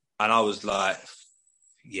skill, and I was like,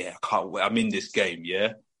 yeah, I can't wait. I'm in this game,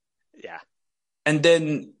 yeah? Yeah. And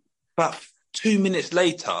then about 2 minutes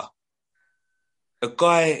later, a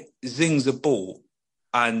guy zings a ball,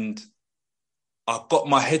 and I got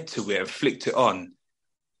my head to it and flicked it on,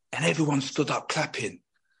 and everyone stood up clapping.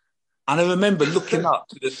 And I remember looking up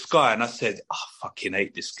to the sky, and I said, I fucking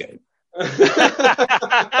hate this game. Because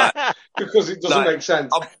it doesn't make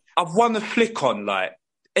sense. I've won a flick on, like,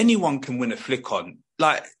 anyone can win a flick on.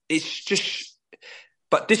 Like, it's just,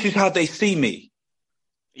 but this is how they see me.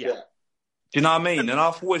 Yeah. Do you know what I mean? And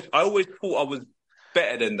I always thought I was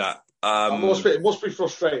better than that. It must be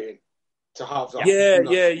frustrating to have that.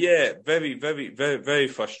 Yeah. Very, very, very, very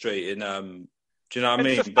frustrating. Do you know what I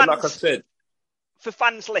mean? But like I said, for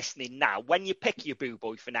fans listening now, when you pick your boo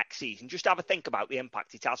boy for next season, just have a think about the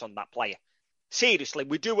impact it has on that player. Seriously,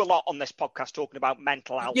 we do a lot on this podcast talking about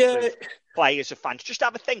mental health of players, of fans. Just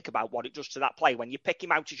have a think about what it does to that player when you pick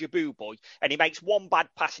him out as your boo boy and he makes one bad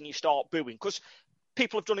pass and you start booing. Because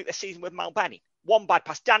people have done it this season with Malbenny. One bad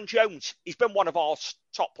pass. Dan Jones, he's been one of our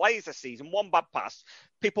top players this season. One bad pass.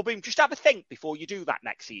 People boom. Just have a think before you do that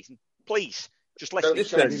next season. Please. Just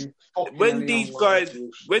listen. When these guys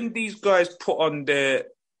put on the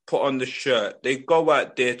shirt, they go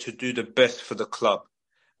out there to do the best for the club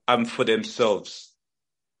and for themselves.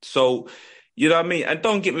 So, you know what I mean? And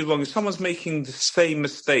don't get me wrong, if someone's making the same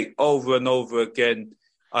mistake over and over again,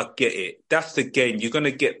 I get it. That's the game. You're going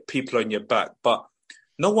to get people on your back. But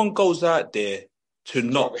no one goes out there to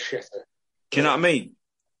not... Do you know what I mean?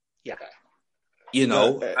 Yeah. You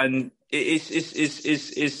know, and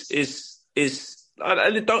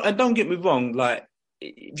and don't get me wrong, like,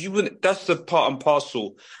 if you wouldn't, that's the part and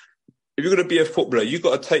parcel. If you're going to be a footballer, you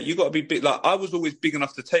got to be big. Like, I was always big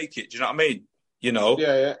enough to take it. Do you know what I mean? You know?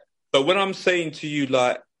 Yeah. But when I'm saying to you,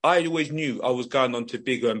 like, I always knew I was going on to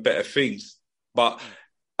bigger and better things. But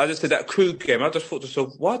I just said that Crew game, I just thought to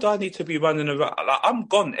myself, why do I need to be running around? Like, I'm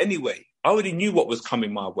gone anyway. I already knew what was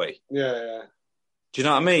coming my way. Yeah. Do you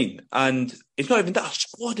know what I mean? And it's not even that. I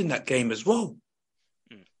scored in that game as well.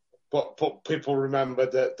 But people remember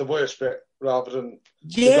the worst bit rather than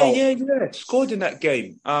Yeah. Scored in that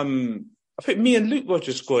game. I think me and Luke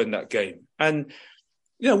Rogers scored in that game, and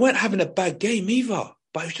weren't having a bad game either.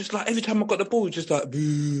 But it was just like every time I got the ball, it was just like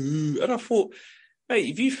boo. And I thought, mate,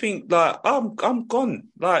 if you think like I'm gone,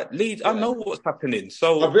 like Leeds, I know what's happening.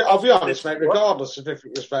 So I'll be honest, mate. Regardless of if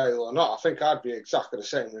it was Vale or not, I think I'd be exactly the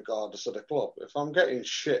same regardless of the club. If I'm getting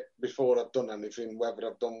shit before I've done anything, whether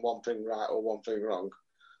I've done one thing right or one thing wrong.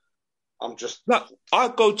 I'm just... Like, I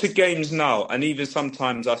go to games now, and even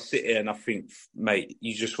sometimes I sit here and I think, mate,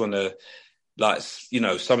 you just want to, like,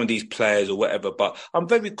 some of these players or whatever. But I'm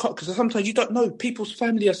very... Because sometimes you don't know. People's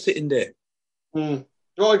family are sitting there.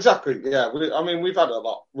 Well, exactly, yeah. We've had a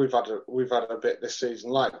lot. We've had a bit this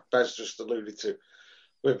season, like Bez just alluded to,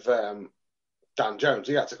 with Dan Jones.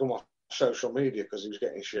 He had to come off social media because he was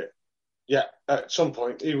getting shit. Yeah, at some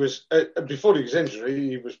point, he was... before his injury,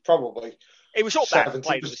 he was probably... He was up there for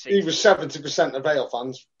player of the season. He was 70% of Vale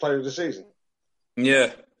fans player of the season.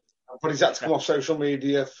 Yeah. But he's had to come off social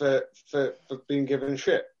media for being given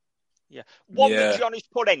shit. Yeah. One that Johnny's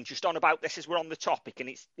put in just on about this as we're on the topic, and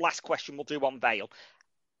it's last question we'll do on Vale.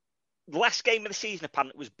 The last game of the season,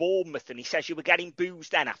 apparently, was Bournemouth, and he says you were getting boos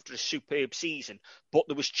then after a superb season, but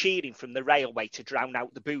there was cheering from the railway to drown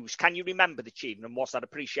out the boos. Can you remember the cheering, and was that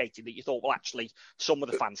appreciated that you thought, well, actually, some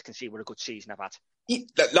of the fans can see what a good season I've had?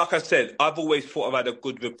 Like I said, I've always thought I've had a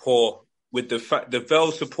good rapport with the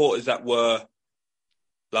Vale supporters that were,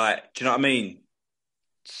 like, do you know what I mean?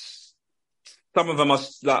 Some of them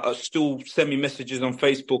are still send me messages on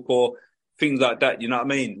Facebook or things like that, you know what I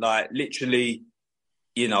mean? Like, literally,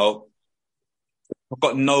 I've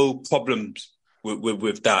got no problems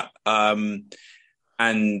with that.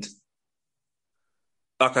 And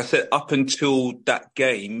like I said, up until that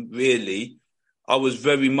game, really, I was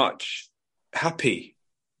very much happy.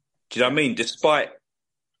 Do you know what I mean? Despite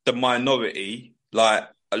the minority, like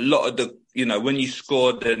a lot of the, when you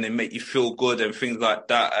scored and they make you feel good and things like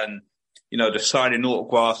that, and the signing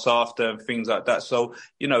autographs after and things like that. So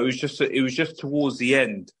it was just towards the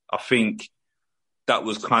end. I think that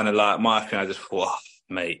was kind of like my thing. I just thought,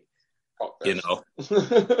 mate,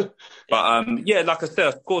 But like I said,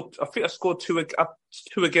 I think I scored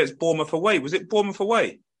two against Bournemouth away. Was it Bournemouth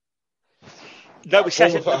away? No, it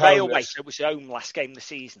says it the railway. So it was home last game of the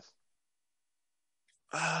season.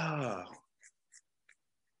 Ah,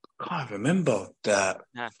 can't remember that.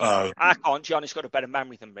 No. I can't. Johnny's got a better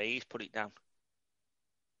memory than me. He's put it down.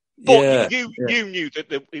 But you knew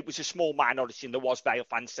that it was a small minority and there was Vale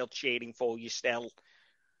fans still cheering for you still.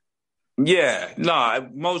 Yeah, no,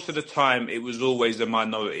 most of the time it was always a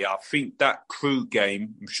minority. I think that Crewe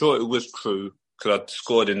game, I'm sure it was Crewe, because I'd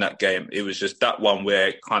scored in that game. It was just that one where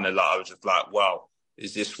it kind of like, I was just like, wow,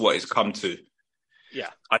 is this what it's come to? Yeah.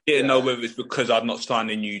 I didn't know whether it's because I'd not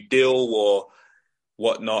signed a new deal or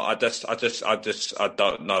whatnot. I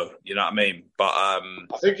don't know. You know what I mean? But I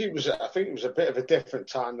think it was a bit of a different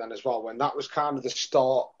time then as well, when that was kind of the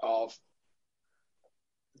start of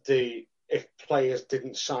if players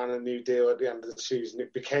didn't sign a new deal at the end of the season,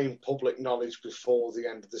 it became public knowledge before the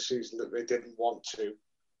end of the season that they didn't want to,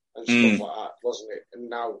 and stuff like that, wasn't it? And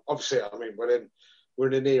now, obviously, I mean, we're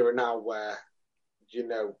in an era now where,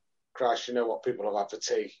 Christ, you know what people have had for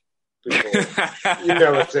tea before.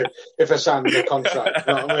 if they're signing a contract,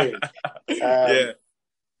 you know what I mean? Yeah.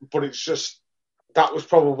 But it's just, that was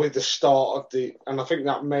probably the start of and I think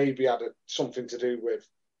that maybe had something to do with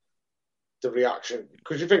the reaction.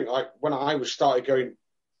 Because you think, like, when I started going,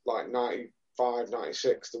 like, 95,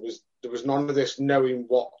 96, there was none of this knowing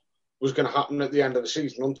what was going to happen at the end of the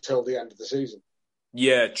season until the end of the season.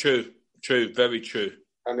 Yeah, true, very true.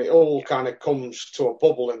 And it all kind of comes to a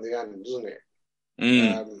bubble in the end, doesn't it?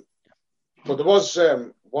 But there was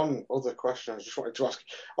one other question I just wanted to ask.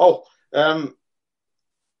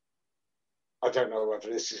 I don't know whether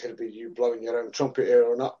this is going to be you blowing your own trumpet here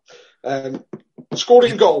or not.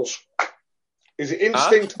 Scoring goals. Is it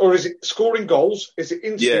instinct or is it scoring goals? Is it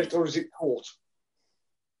instinct or is it taught?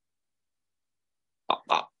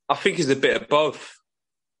 I think it's a bit of both.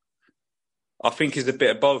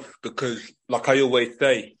 Because, like I always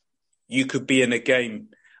say, you could be in a game.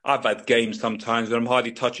 I've had games sometimes where I'm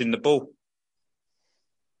hardly touching the ball.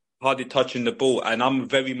 And I'm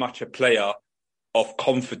very much a player of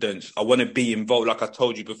confidence. I want to be involved. Like I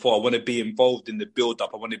told you before, I want to be involved in the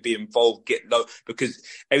build-up. I want to be involved, get low. Because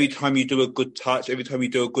every time you do a good touch, every time you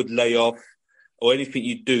do a good layoff, or anything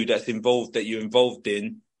you do that you're involved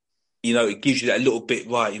in, it gives you that little bit,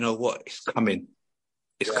 right, you know what, it's coming.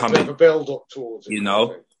 It's coming. Have a build-up towards it.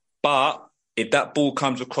 But if that ball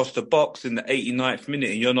comes across the box in the 89th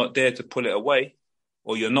minute and you're not there to pull it away,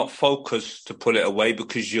 or you're not focused to pull it away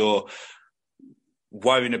because you're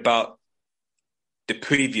worrying about the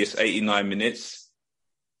previous 89 minutes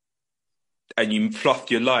and you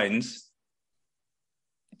fluffed your lines,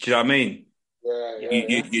 do you know what I mean?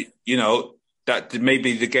 Yeah. That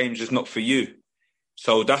maybe the game's just not for you.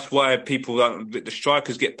 So that's why the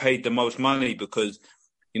strikers get paid the most money, because,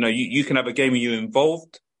 you can have a game where you're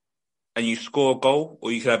involved and you score a goal,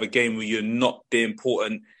 or you can have a game where you're not the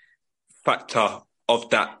important factor of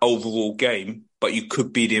that overall game, but you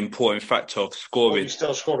could be the important factor of scoring. But you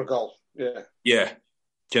still scored a goal. Yeah. Yeah.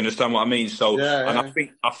 Do you understand what I mean? So, and I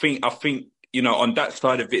think, on that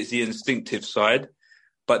side of it is the instinctive side.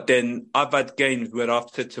 But then I've had games where I've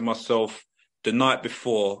said to myself the night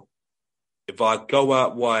before, if I go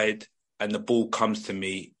out wide and the ball comes to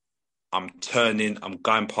me, I'm turning, I'm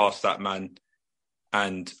going past that man,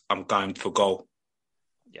 and I'm going for goal.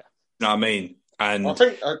 Yeah. You know what I mean? And I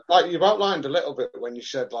think, like, you've outlined a little bit when you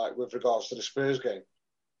said, like, with regards to the Spurs game,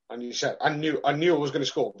 and you said, I knew I was going to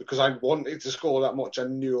score because I wanted to score that much. I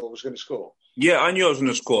knew I was going to score. Yeah, I knew I was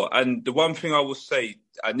going to score. And the one thing I will say,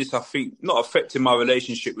 and this I think not affecting my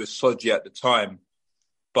relationship with Soji at the time,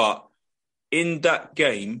 but in that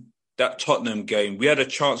game, that Tottenham game, we had a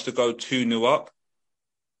chance to go 2-0 up.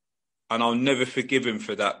 And I'll never forgive him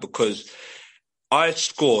for that, because I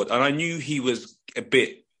scored and I knew he was a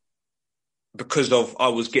bit, because of I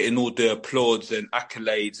was getting all the applause and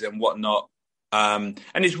accolades and whatnot. And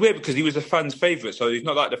it's weird because he was a fan's favourite, so it's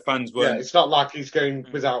not like the fans were. Yeah, it's not like he's going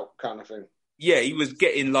without kind of thing. Yeah, he was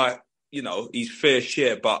getting, like, his fair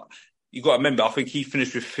share, but you got to remember, I think he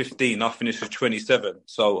finished with 15, I finished with 27.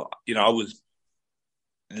 So, I was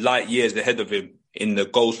light years ahead of him in the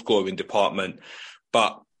goal scoring department.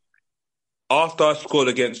 But after I scored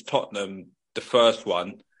against Tottenham, the first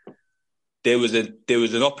one, there was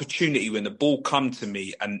an opportunity when the ball come to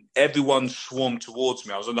me and everyone swarmed towards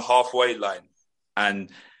me. I was on the halfway line and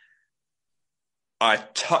I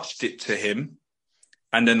touched it to him,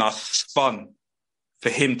 and then I spun for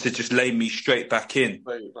him to just lay me straight back in.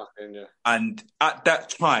 Yeah. And at that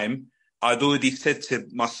time, I'd already said to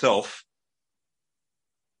myself,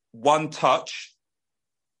 one touch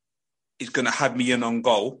is going to have me in on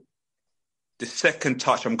goal. The second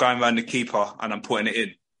touch, I'm going around the keeper and I'm putting it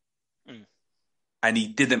in. And he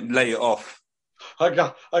didn't lay it off. I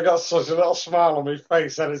got such a little smile on my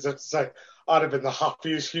face, and to say, I'd have been the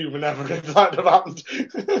happiest human ever if that had happened.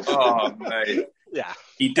 Oh, mate. Yeah.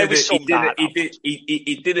 He didn't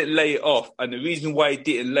lay it off. And the reason why he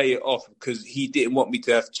didn't lay it off, because he didn't want me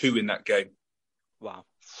to have 2 in that game. Wow.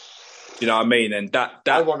 You know what I mean? And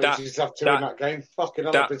I wanted you to have 2 in that game. Fucking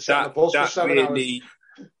hell, I've been sitting on the bus for 7 hours.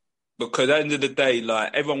 Because at the end of the day,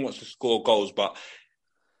 like, everyone wants to score goals, but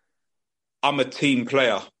I'm a team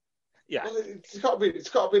player. Yeah. Well, it's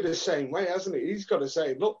got to be the same way, hasn't it? He's got to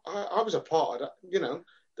say, look, I was a part of that, you know.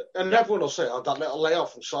 And everyone will say, oh, that little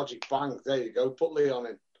layoff from Sojic, bang, there you go, put Leon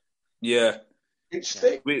in. Yeah. It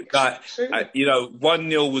sticks. You know,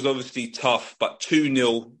 1-0 was obviously tough, but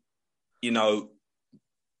 2-0, you know,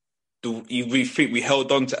 we think we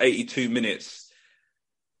held on to 82 minutes.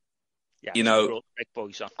 Yeah, you know, big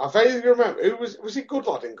boys on. I vaguely remember, was he good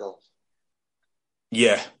lad in goal?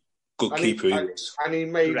 Yeah, good keeper he was. And he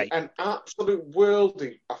made an absolute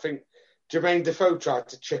worldie. I think Jermaine Defoe tried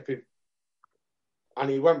to chip him. And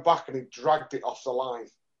he went back and he dragged it off the line.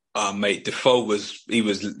 Mate, Defoe was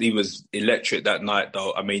electric that night,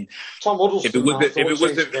 though. I mean, Tom Huddleston,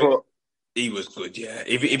 he was good, yeah.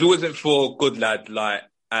 If it wasn't for good lad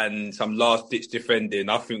and some last ditch defending,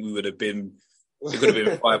 I think we would have been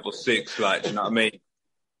 5 or 6. Like, do you know what I mean?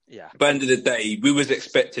 Yeah. But end of the day, we was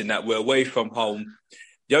expecting that. We're away from home.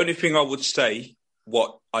 The only thing I would say,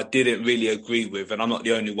 what I didn't really agree with, and I'm not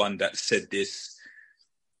the only one that said this,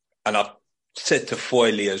 and I've said to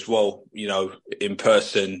Foyley as well, you know, in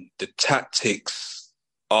person, the tactics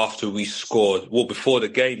after we scored, well, before the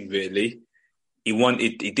game, really,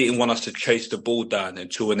 he didn't want us to chase the ball down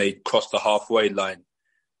until when they crossed the halfway line.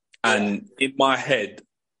 And in my head,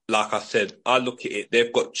 like I said, I look at it,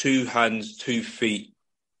 they've got 2 hands, 2 feet,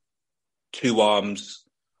 2 arms.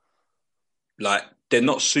 Like, they're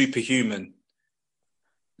not superhuman.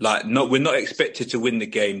 Like, no, we're not expected to win the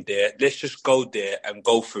game there. Let's just go there and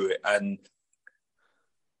go through it. And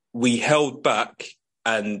we held back,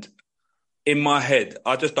 and in my head,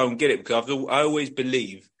 I just don't get it, because I always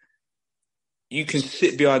believe you can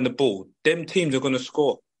sit behind the ball. Them teams are going to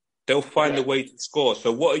score. They'll find a way to score.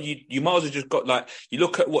 So what are you might as well just got, like, you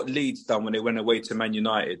look at what Leeds done when they went away to Man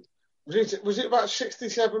United. Was it about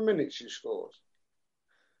 67 minutes you scored?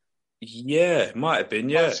 Yeah, it might have been,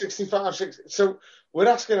 yeah. 65, 60. So we're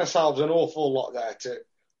asking ourselves an awful lot there to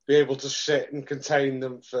be able to sit and contain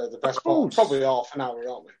them for the best part. Probably half an hour,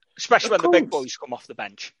 aren't we? Especially when the big boys come off the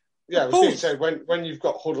bench. Yeah, I was going to say, when you've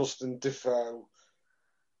got Huddleston, Defoe,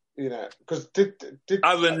 you know, because did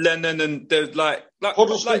Aaron Lennon and there's like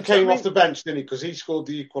Huddleston came off the bench, didn't he? Because he scored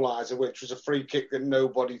the equaliser, which was a free kick that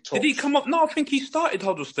nobody touched. Did he come up? No, I think he started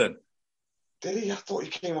Huddleston. Did he? I thought he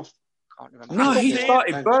came off. Can't remember. No, he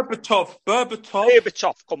started. Berbatov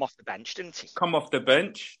come off the bench, didn't he? Come off the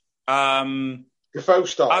bench. Defoe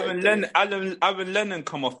started. Aaron Lennon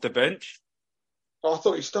come off the bench. Oh, I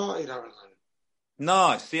thought he started Aaron Lennon.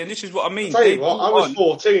 No, see, and this is what I mean. I'll tell you what, I was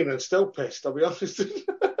 14 and still pissed, I'll be honest.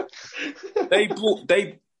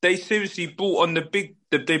 They seriously brought on the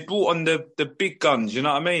big guns, you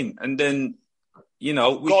know what I mean? And then, you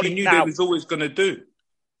know, which we knew they was always going to do.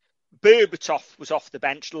 Berbatov was off the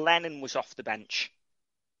bench. Lennon was off the bench.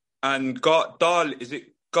 And is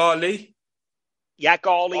it Garley? Yeah,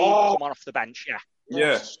 Garley come on off the bench, yeah.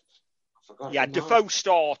 Yes. Yeah, Defoe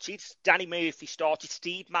started. Danny Murphy started.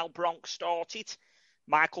 Steve Malbronk started.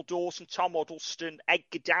 Michael Dawson, Tom Huddleston,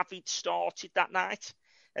 Edgar David started that night.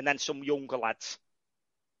 And then some younger lads.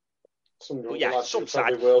 Some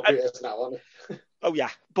side world beaters now, aren't they? Oh, yeah.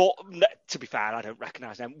 But to be fair, I don't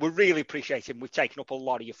recognise them. We're really appreciating. We've taken up a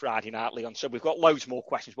lot of your Friday night, Leon. So we've got loads more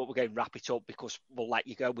questions, but we're going to wrap it up because we'll let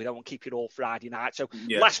you go. We don't want to keep you all Friday night. So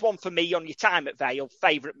last one for me on your time at Vale.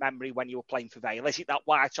 Favourite memory when you were playing for Vale? Is it that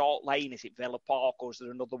White Hart Lane? Is it Villa Park? Or is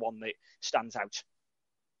there another one that stands out?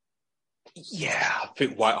 Yeah, I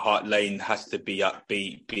think White Hart Lane has to be up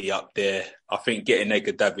there. I think getting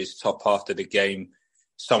Edgar Davids top after the game,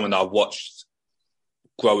 someone I watched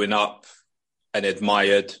growing up and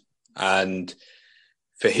admired, and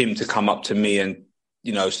for him to come up to me and,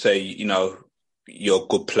 you know, say, you know, you're a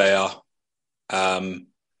good player. And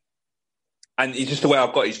it's just the way I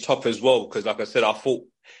got his top as well, because like I said, I thought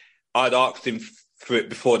I'd asked him for it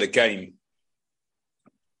before the game,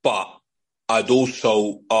 but I'd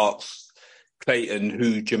also asked Clayton,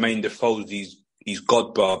 who Jermaine Defoe's his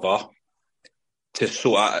god brother, to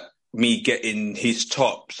sort out me getting his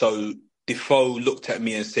top. So Defoe looked at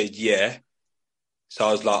me and said, yeah. So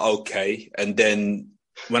I was like, okay. And then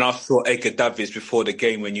when I saw Edgar Davids before the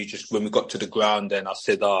game, when we got to the ground, and I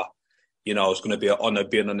said, you know, it's going to be an honour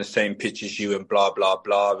being on the same pitch as you and blah, blah,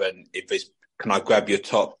 blah. And can I grab your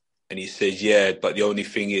top? And he says, yeah, but the only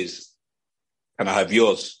thing is, can I have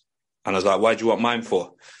yours? And I was like, why do you want mine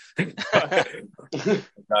for?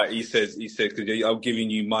 Like, he said, because I'm giving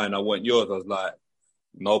you mine, I want yours. I was like,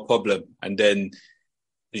 no problem. And then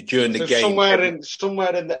during the game,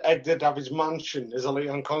 somewhere in the exit of his mansion is a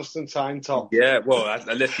Leon Constantine top. Yeah, well,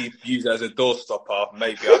 unless he used it as a doorstopper,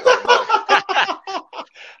 maybe, I don't know.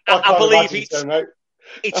 I believe it's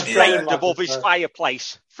Yeah. framed above his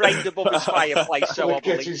fireplace. Framed above his fireplace, so I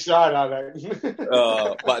believe. Side, I think.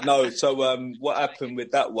 But no, so what happened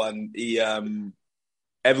with that one,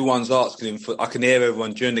 everyone's asking him I can hear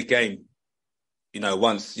everyone during the game,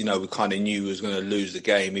 once, we kind of knew he was going to lose the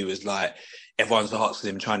game, he was like, everyone's asking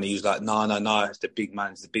him, trying to use like, no, it's the big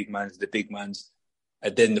man's, the big man's.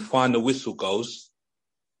 And then the final whistle goes,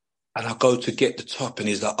 and I go to get the top, and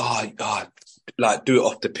he's like, like, do it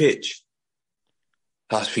off the pitch.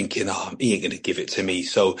 I was thinking, he ain't going to give it to me.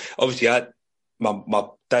 So obviously my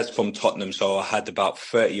dad's from Tottenham, so I had about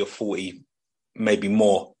 30 or 40, maybe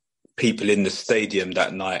more people in the stadium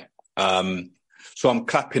that night. So I'm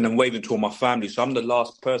clapping and waving to all my family. So I'm the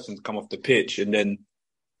last person to come off the pitch. And then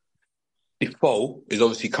Defoe is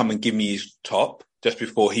obviously come and give me his top just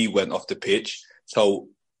before he went off the pitch. So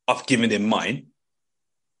I've given him mine.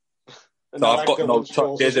 So I've got no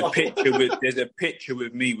top. There's a picture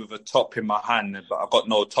with me with a top in my hand, but I've got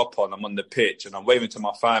no top on. I'm on the pitch and I'm waving to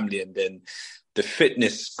my family. And then the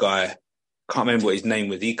fitness guy, can't remember what his name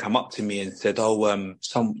was, he come up to me and said,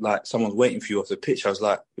 someone's waiting for you off the pitch. I was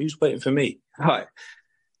like, who's waiting for me? Right.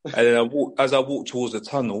 And then as I walked towards the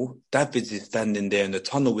tunnel, Davids is standing there in the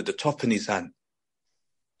tunnel with the top in his hand.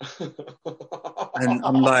 And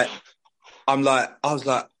I was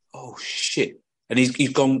like, oh shit. And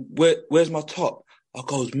he's gone, where's my top? I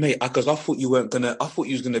goes, mate, I thought you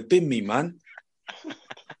was gonna bin me, man.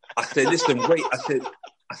 I said, listen, wait.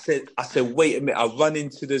 I said, wait a minute. I run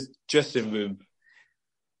into the dressing room.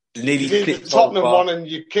 Nearly you did the Tottenham one and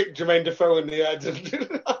you kicked Jermaine Defoe in the head.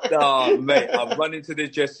 No, mate, I run into the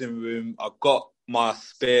dressing room. I got my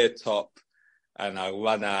spare top and I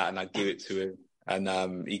run out and I give it to him.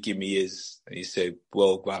 And he gave me his. And he said,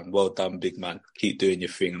 well done, big man. Keep doing your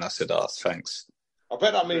thing. And I said, thanks. I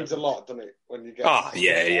bet that means a lot, doesn't it? When you get.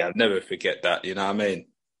 Yeah. I'll never forget that. You know what I mean?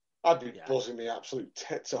 I'd be buzzing the absolute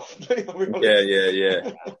tits off.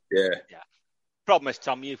 Yeah. Problem is,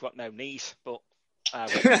 Tom, you've got no knees, but.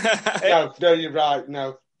 No, you're right.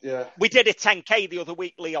 No, yeah. We did a 10K the other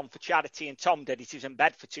week, Leon, for charity, and Tom did it. He was in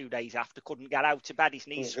bed for 2 days after, couldn't get out of bed. His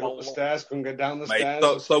knees swollen. Couldn't get up the stairs, couldn't get down the stairs.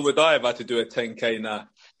 Mate, so would I have had to do a 10K now.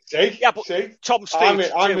 See? Yeah, but Tom's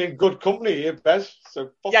 32. I'm in good company here, Bez.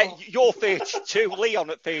 So you're 32. Leon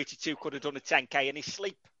at 32 could have done a 10K in his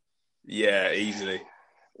sleep. Yeah, easily.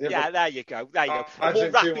 Yeah, there you go.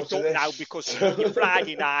 We'll wrap it up now because you're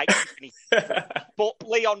Friday night. But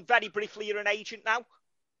Leon, very briefly, you're an agent now.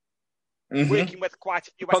 Mm-hmm. Working with quite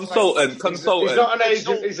a few consultant. He's not an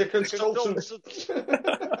agent, he's a consultant.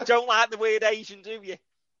 Don't like the word agent, do you?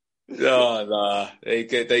 No, they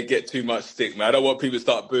get too much stick, man. I don't want people to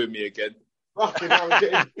start booing me again. Fucking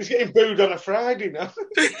hell, he's getting booed on a Friday now.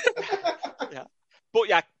 Yeah.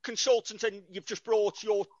 But consultant, and you've just brought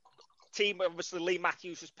your team, obviously Lee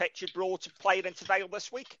Matthews was pictured, brought a player into Vale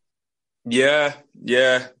this week. Yeah,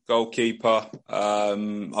 goalkeeper.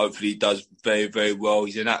 Hopefully he does very, very well.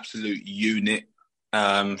 He's an absolute unit.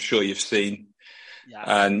 I'm sure you've seen.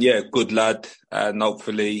 Yeah. And good lad. And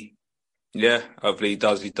hopefully he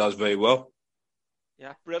does very well.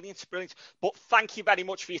 Yeah, brilliant. But thank you very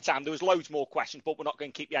much for your time. There was loads more questions, but we're not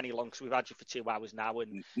going to keep you any longer because we've had you for 2 hours now.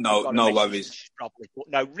 And no worries. Probably. But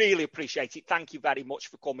no, really appreciate it. Thank you very much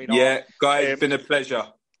for coming on. Yeah, guys, it's been a pleasure.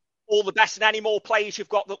 All the best, and any more players you've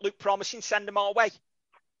got that look promising, send them our way.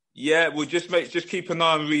 Yeah, we'll just keep an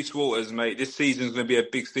eye on Reece Waters, mate. This season's going to be a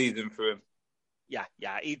big season for him. Yeah,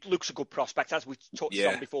 he looks a good prospect. As we touched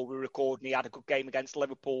on before we recorded, he had a good game against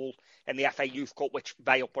Liverpool in the FA Youth Cup, which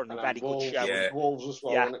Vale put on a very good show. Yeah. Wolves as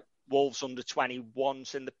well, wasn't it? Wolves under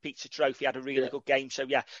 21s in the Pizza Trophy had a really good game. So,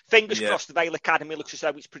 fingers crossed the Vale Academy looks as though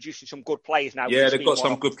it's producing some good players now. Yeah, they've got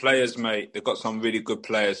some good players, mate. They've got some really good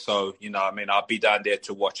players. So, I'll be down there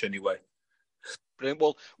to watch anyway. Brilliant.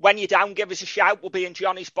 Well, when you're down, give us a shout. We'll be in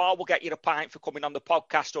Johnny's Bar. We'll get you a pint for coming on the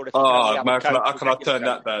podcast. Or if I cannot turn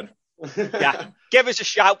that down. Yeah, give us a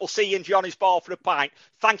shout. We'll see you in Johnny's Bar for a pint.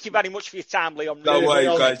 Thank you very much for your time, Leon. No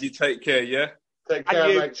worries, guys. You take care, yeah? Take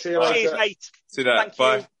care, mate. See you later. Cheers, mate. See that. Thank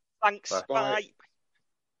Bye. You. Thanks. Bye.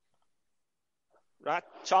 Right,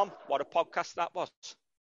 Tom, what a podcast that was.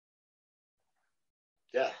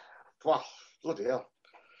 Yeah. Wow, bloody hell.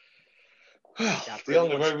 The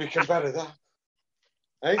only way we can better that.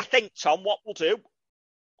 I think, Tom, what we'll do,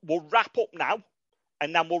 we'll wrap up now,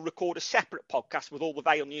 and then we'll record a separate podcast with all the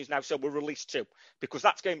Vale news now, so we'll release 2, because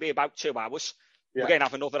that's going to be about 2 hours. We're going to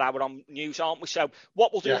have another hour on news, aren't we? So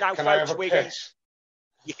what we'll do now, can folks, I have a piss?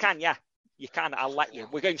 You can, yeah. You can, I'll let you.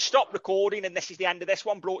 We're going to stop recording, and this is the end of this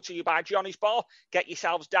one, brought to you by Johnny's Bar. Get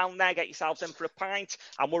yourselves down there, get yourselves in for a pint,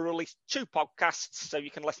 and we'll release 2 podcasts so you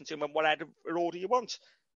can listen to them in whatever order you want.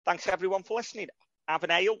 Thanks, everyone, for listening. Have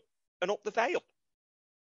an ale and up the veil.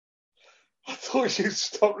 I thought you'd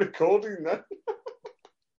stop recording then.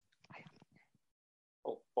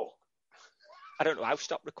 Oh, fuck. I don't know how to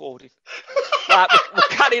stop recording. Right, we're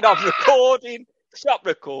carrying on recording. Stop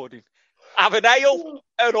recording. Have an ale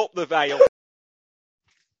and up the veil.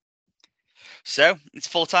 So it's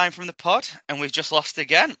full time from the pod, and we've just lost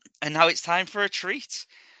again. And now it's time for a treat.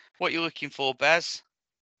 What are you looking for, Bez?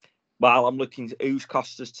 Well, I'm looking at who's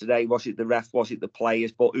cost us today. Was it the ref? Was it the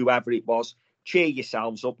players? But whoever it was, cheer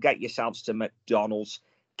yourselves up. Get yourselves to McDonald's.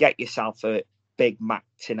 Get yourself a Big Mac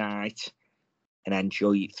tonight and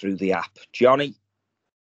enjoy it through the app. Johnny?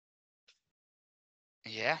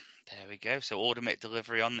 Yeah, there we go. So order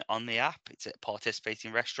McDelivery on the app. It's at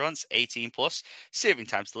participating restaurants, 18 plus. Serving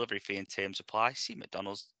times, delivery fee and terms apply. See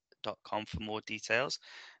mcdonalds.com for more details.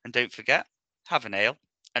 And don't forget, have an ale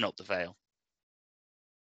and up the veil.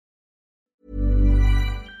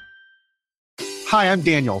 Hi, I'm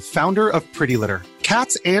Daniel, founder of Pretty Litter.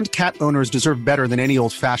 Cats and cat owners deserve better than any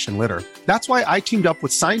old-fashioned litter. That's why I teamed up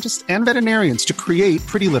with scientists and veterinarians to create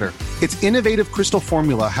Pretty Litter. Its innovative crystal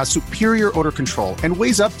formula has superior odor control and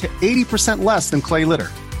weighs up to 80% less than clay litter.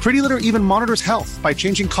 Pretty Litter even monitors health by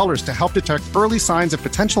changing colors to help detect early signs of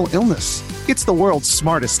potential illness. It's the world's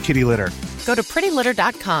smartest kitty litter. Go to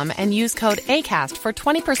prettylitter.com and use code ACAST for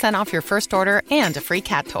 20% off your first order and a free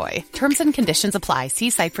cat toy. Terms and conditions apply. See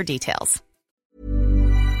site for details.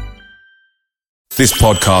 This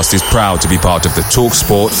podcast is proud to be part of the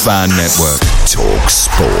TalkSport Fan Network.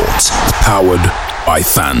 TalkSport. Powered by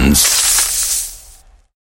fans.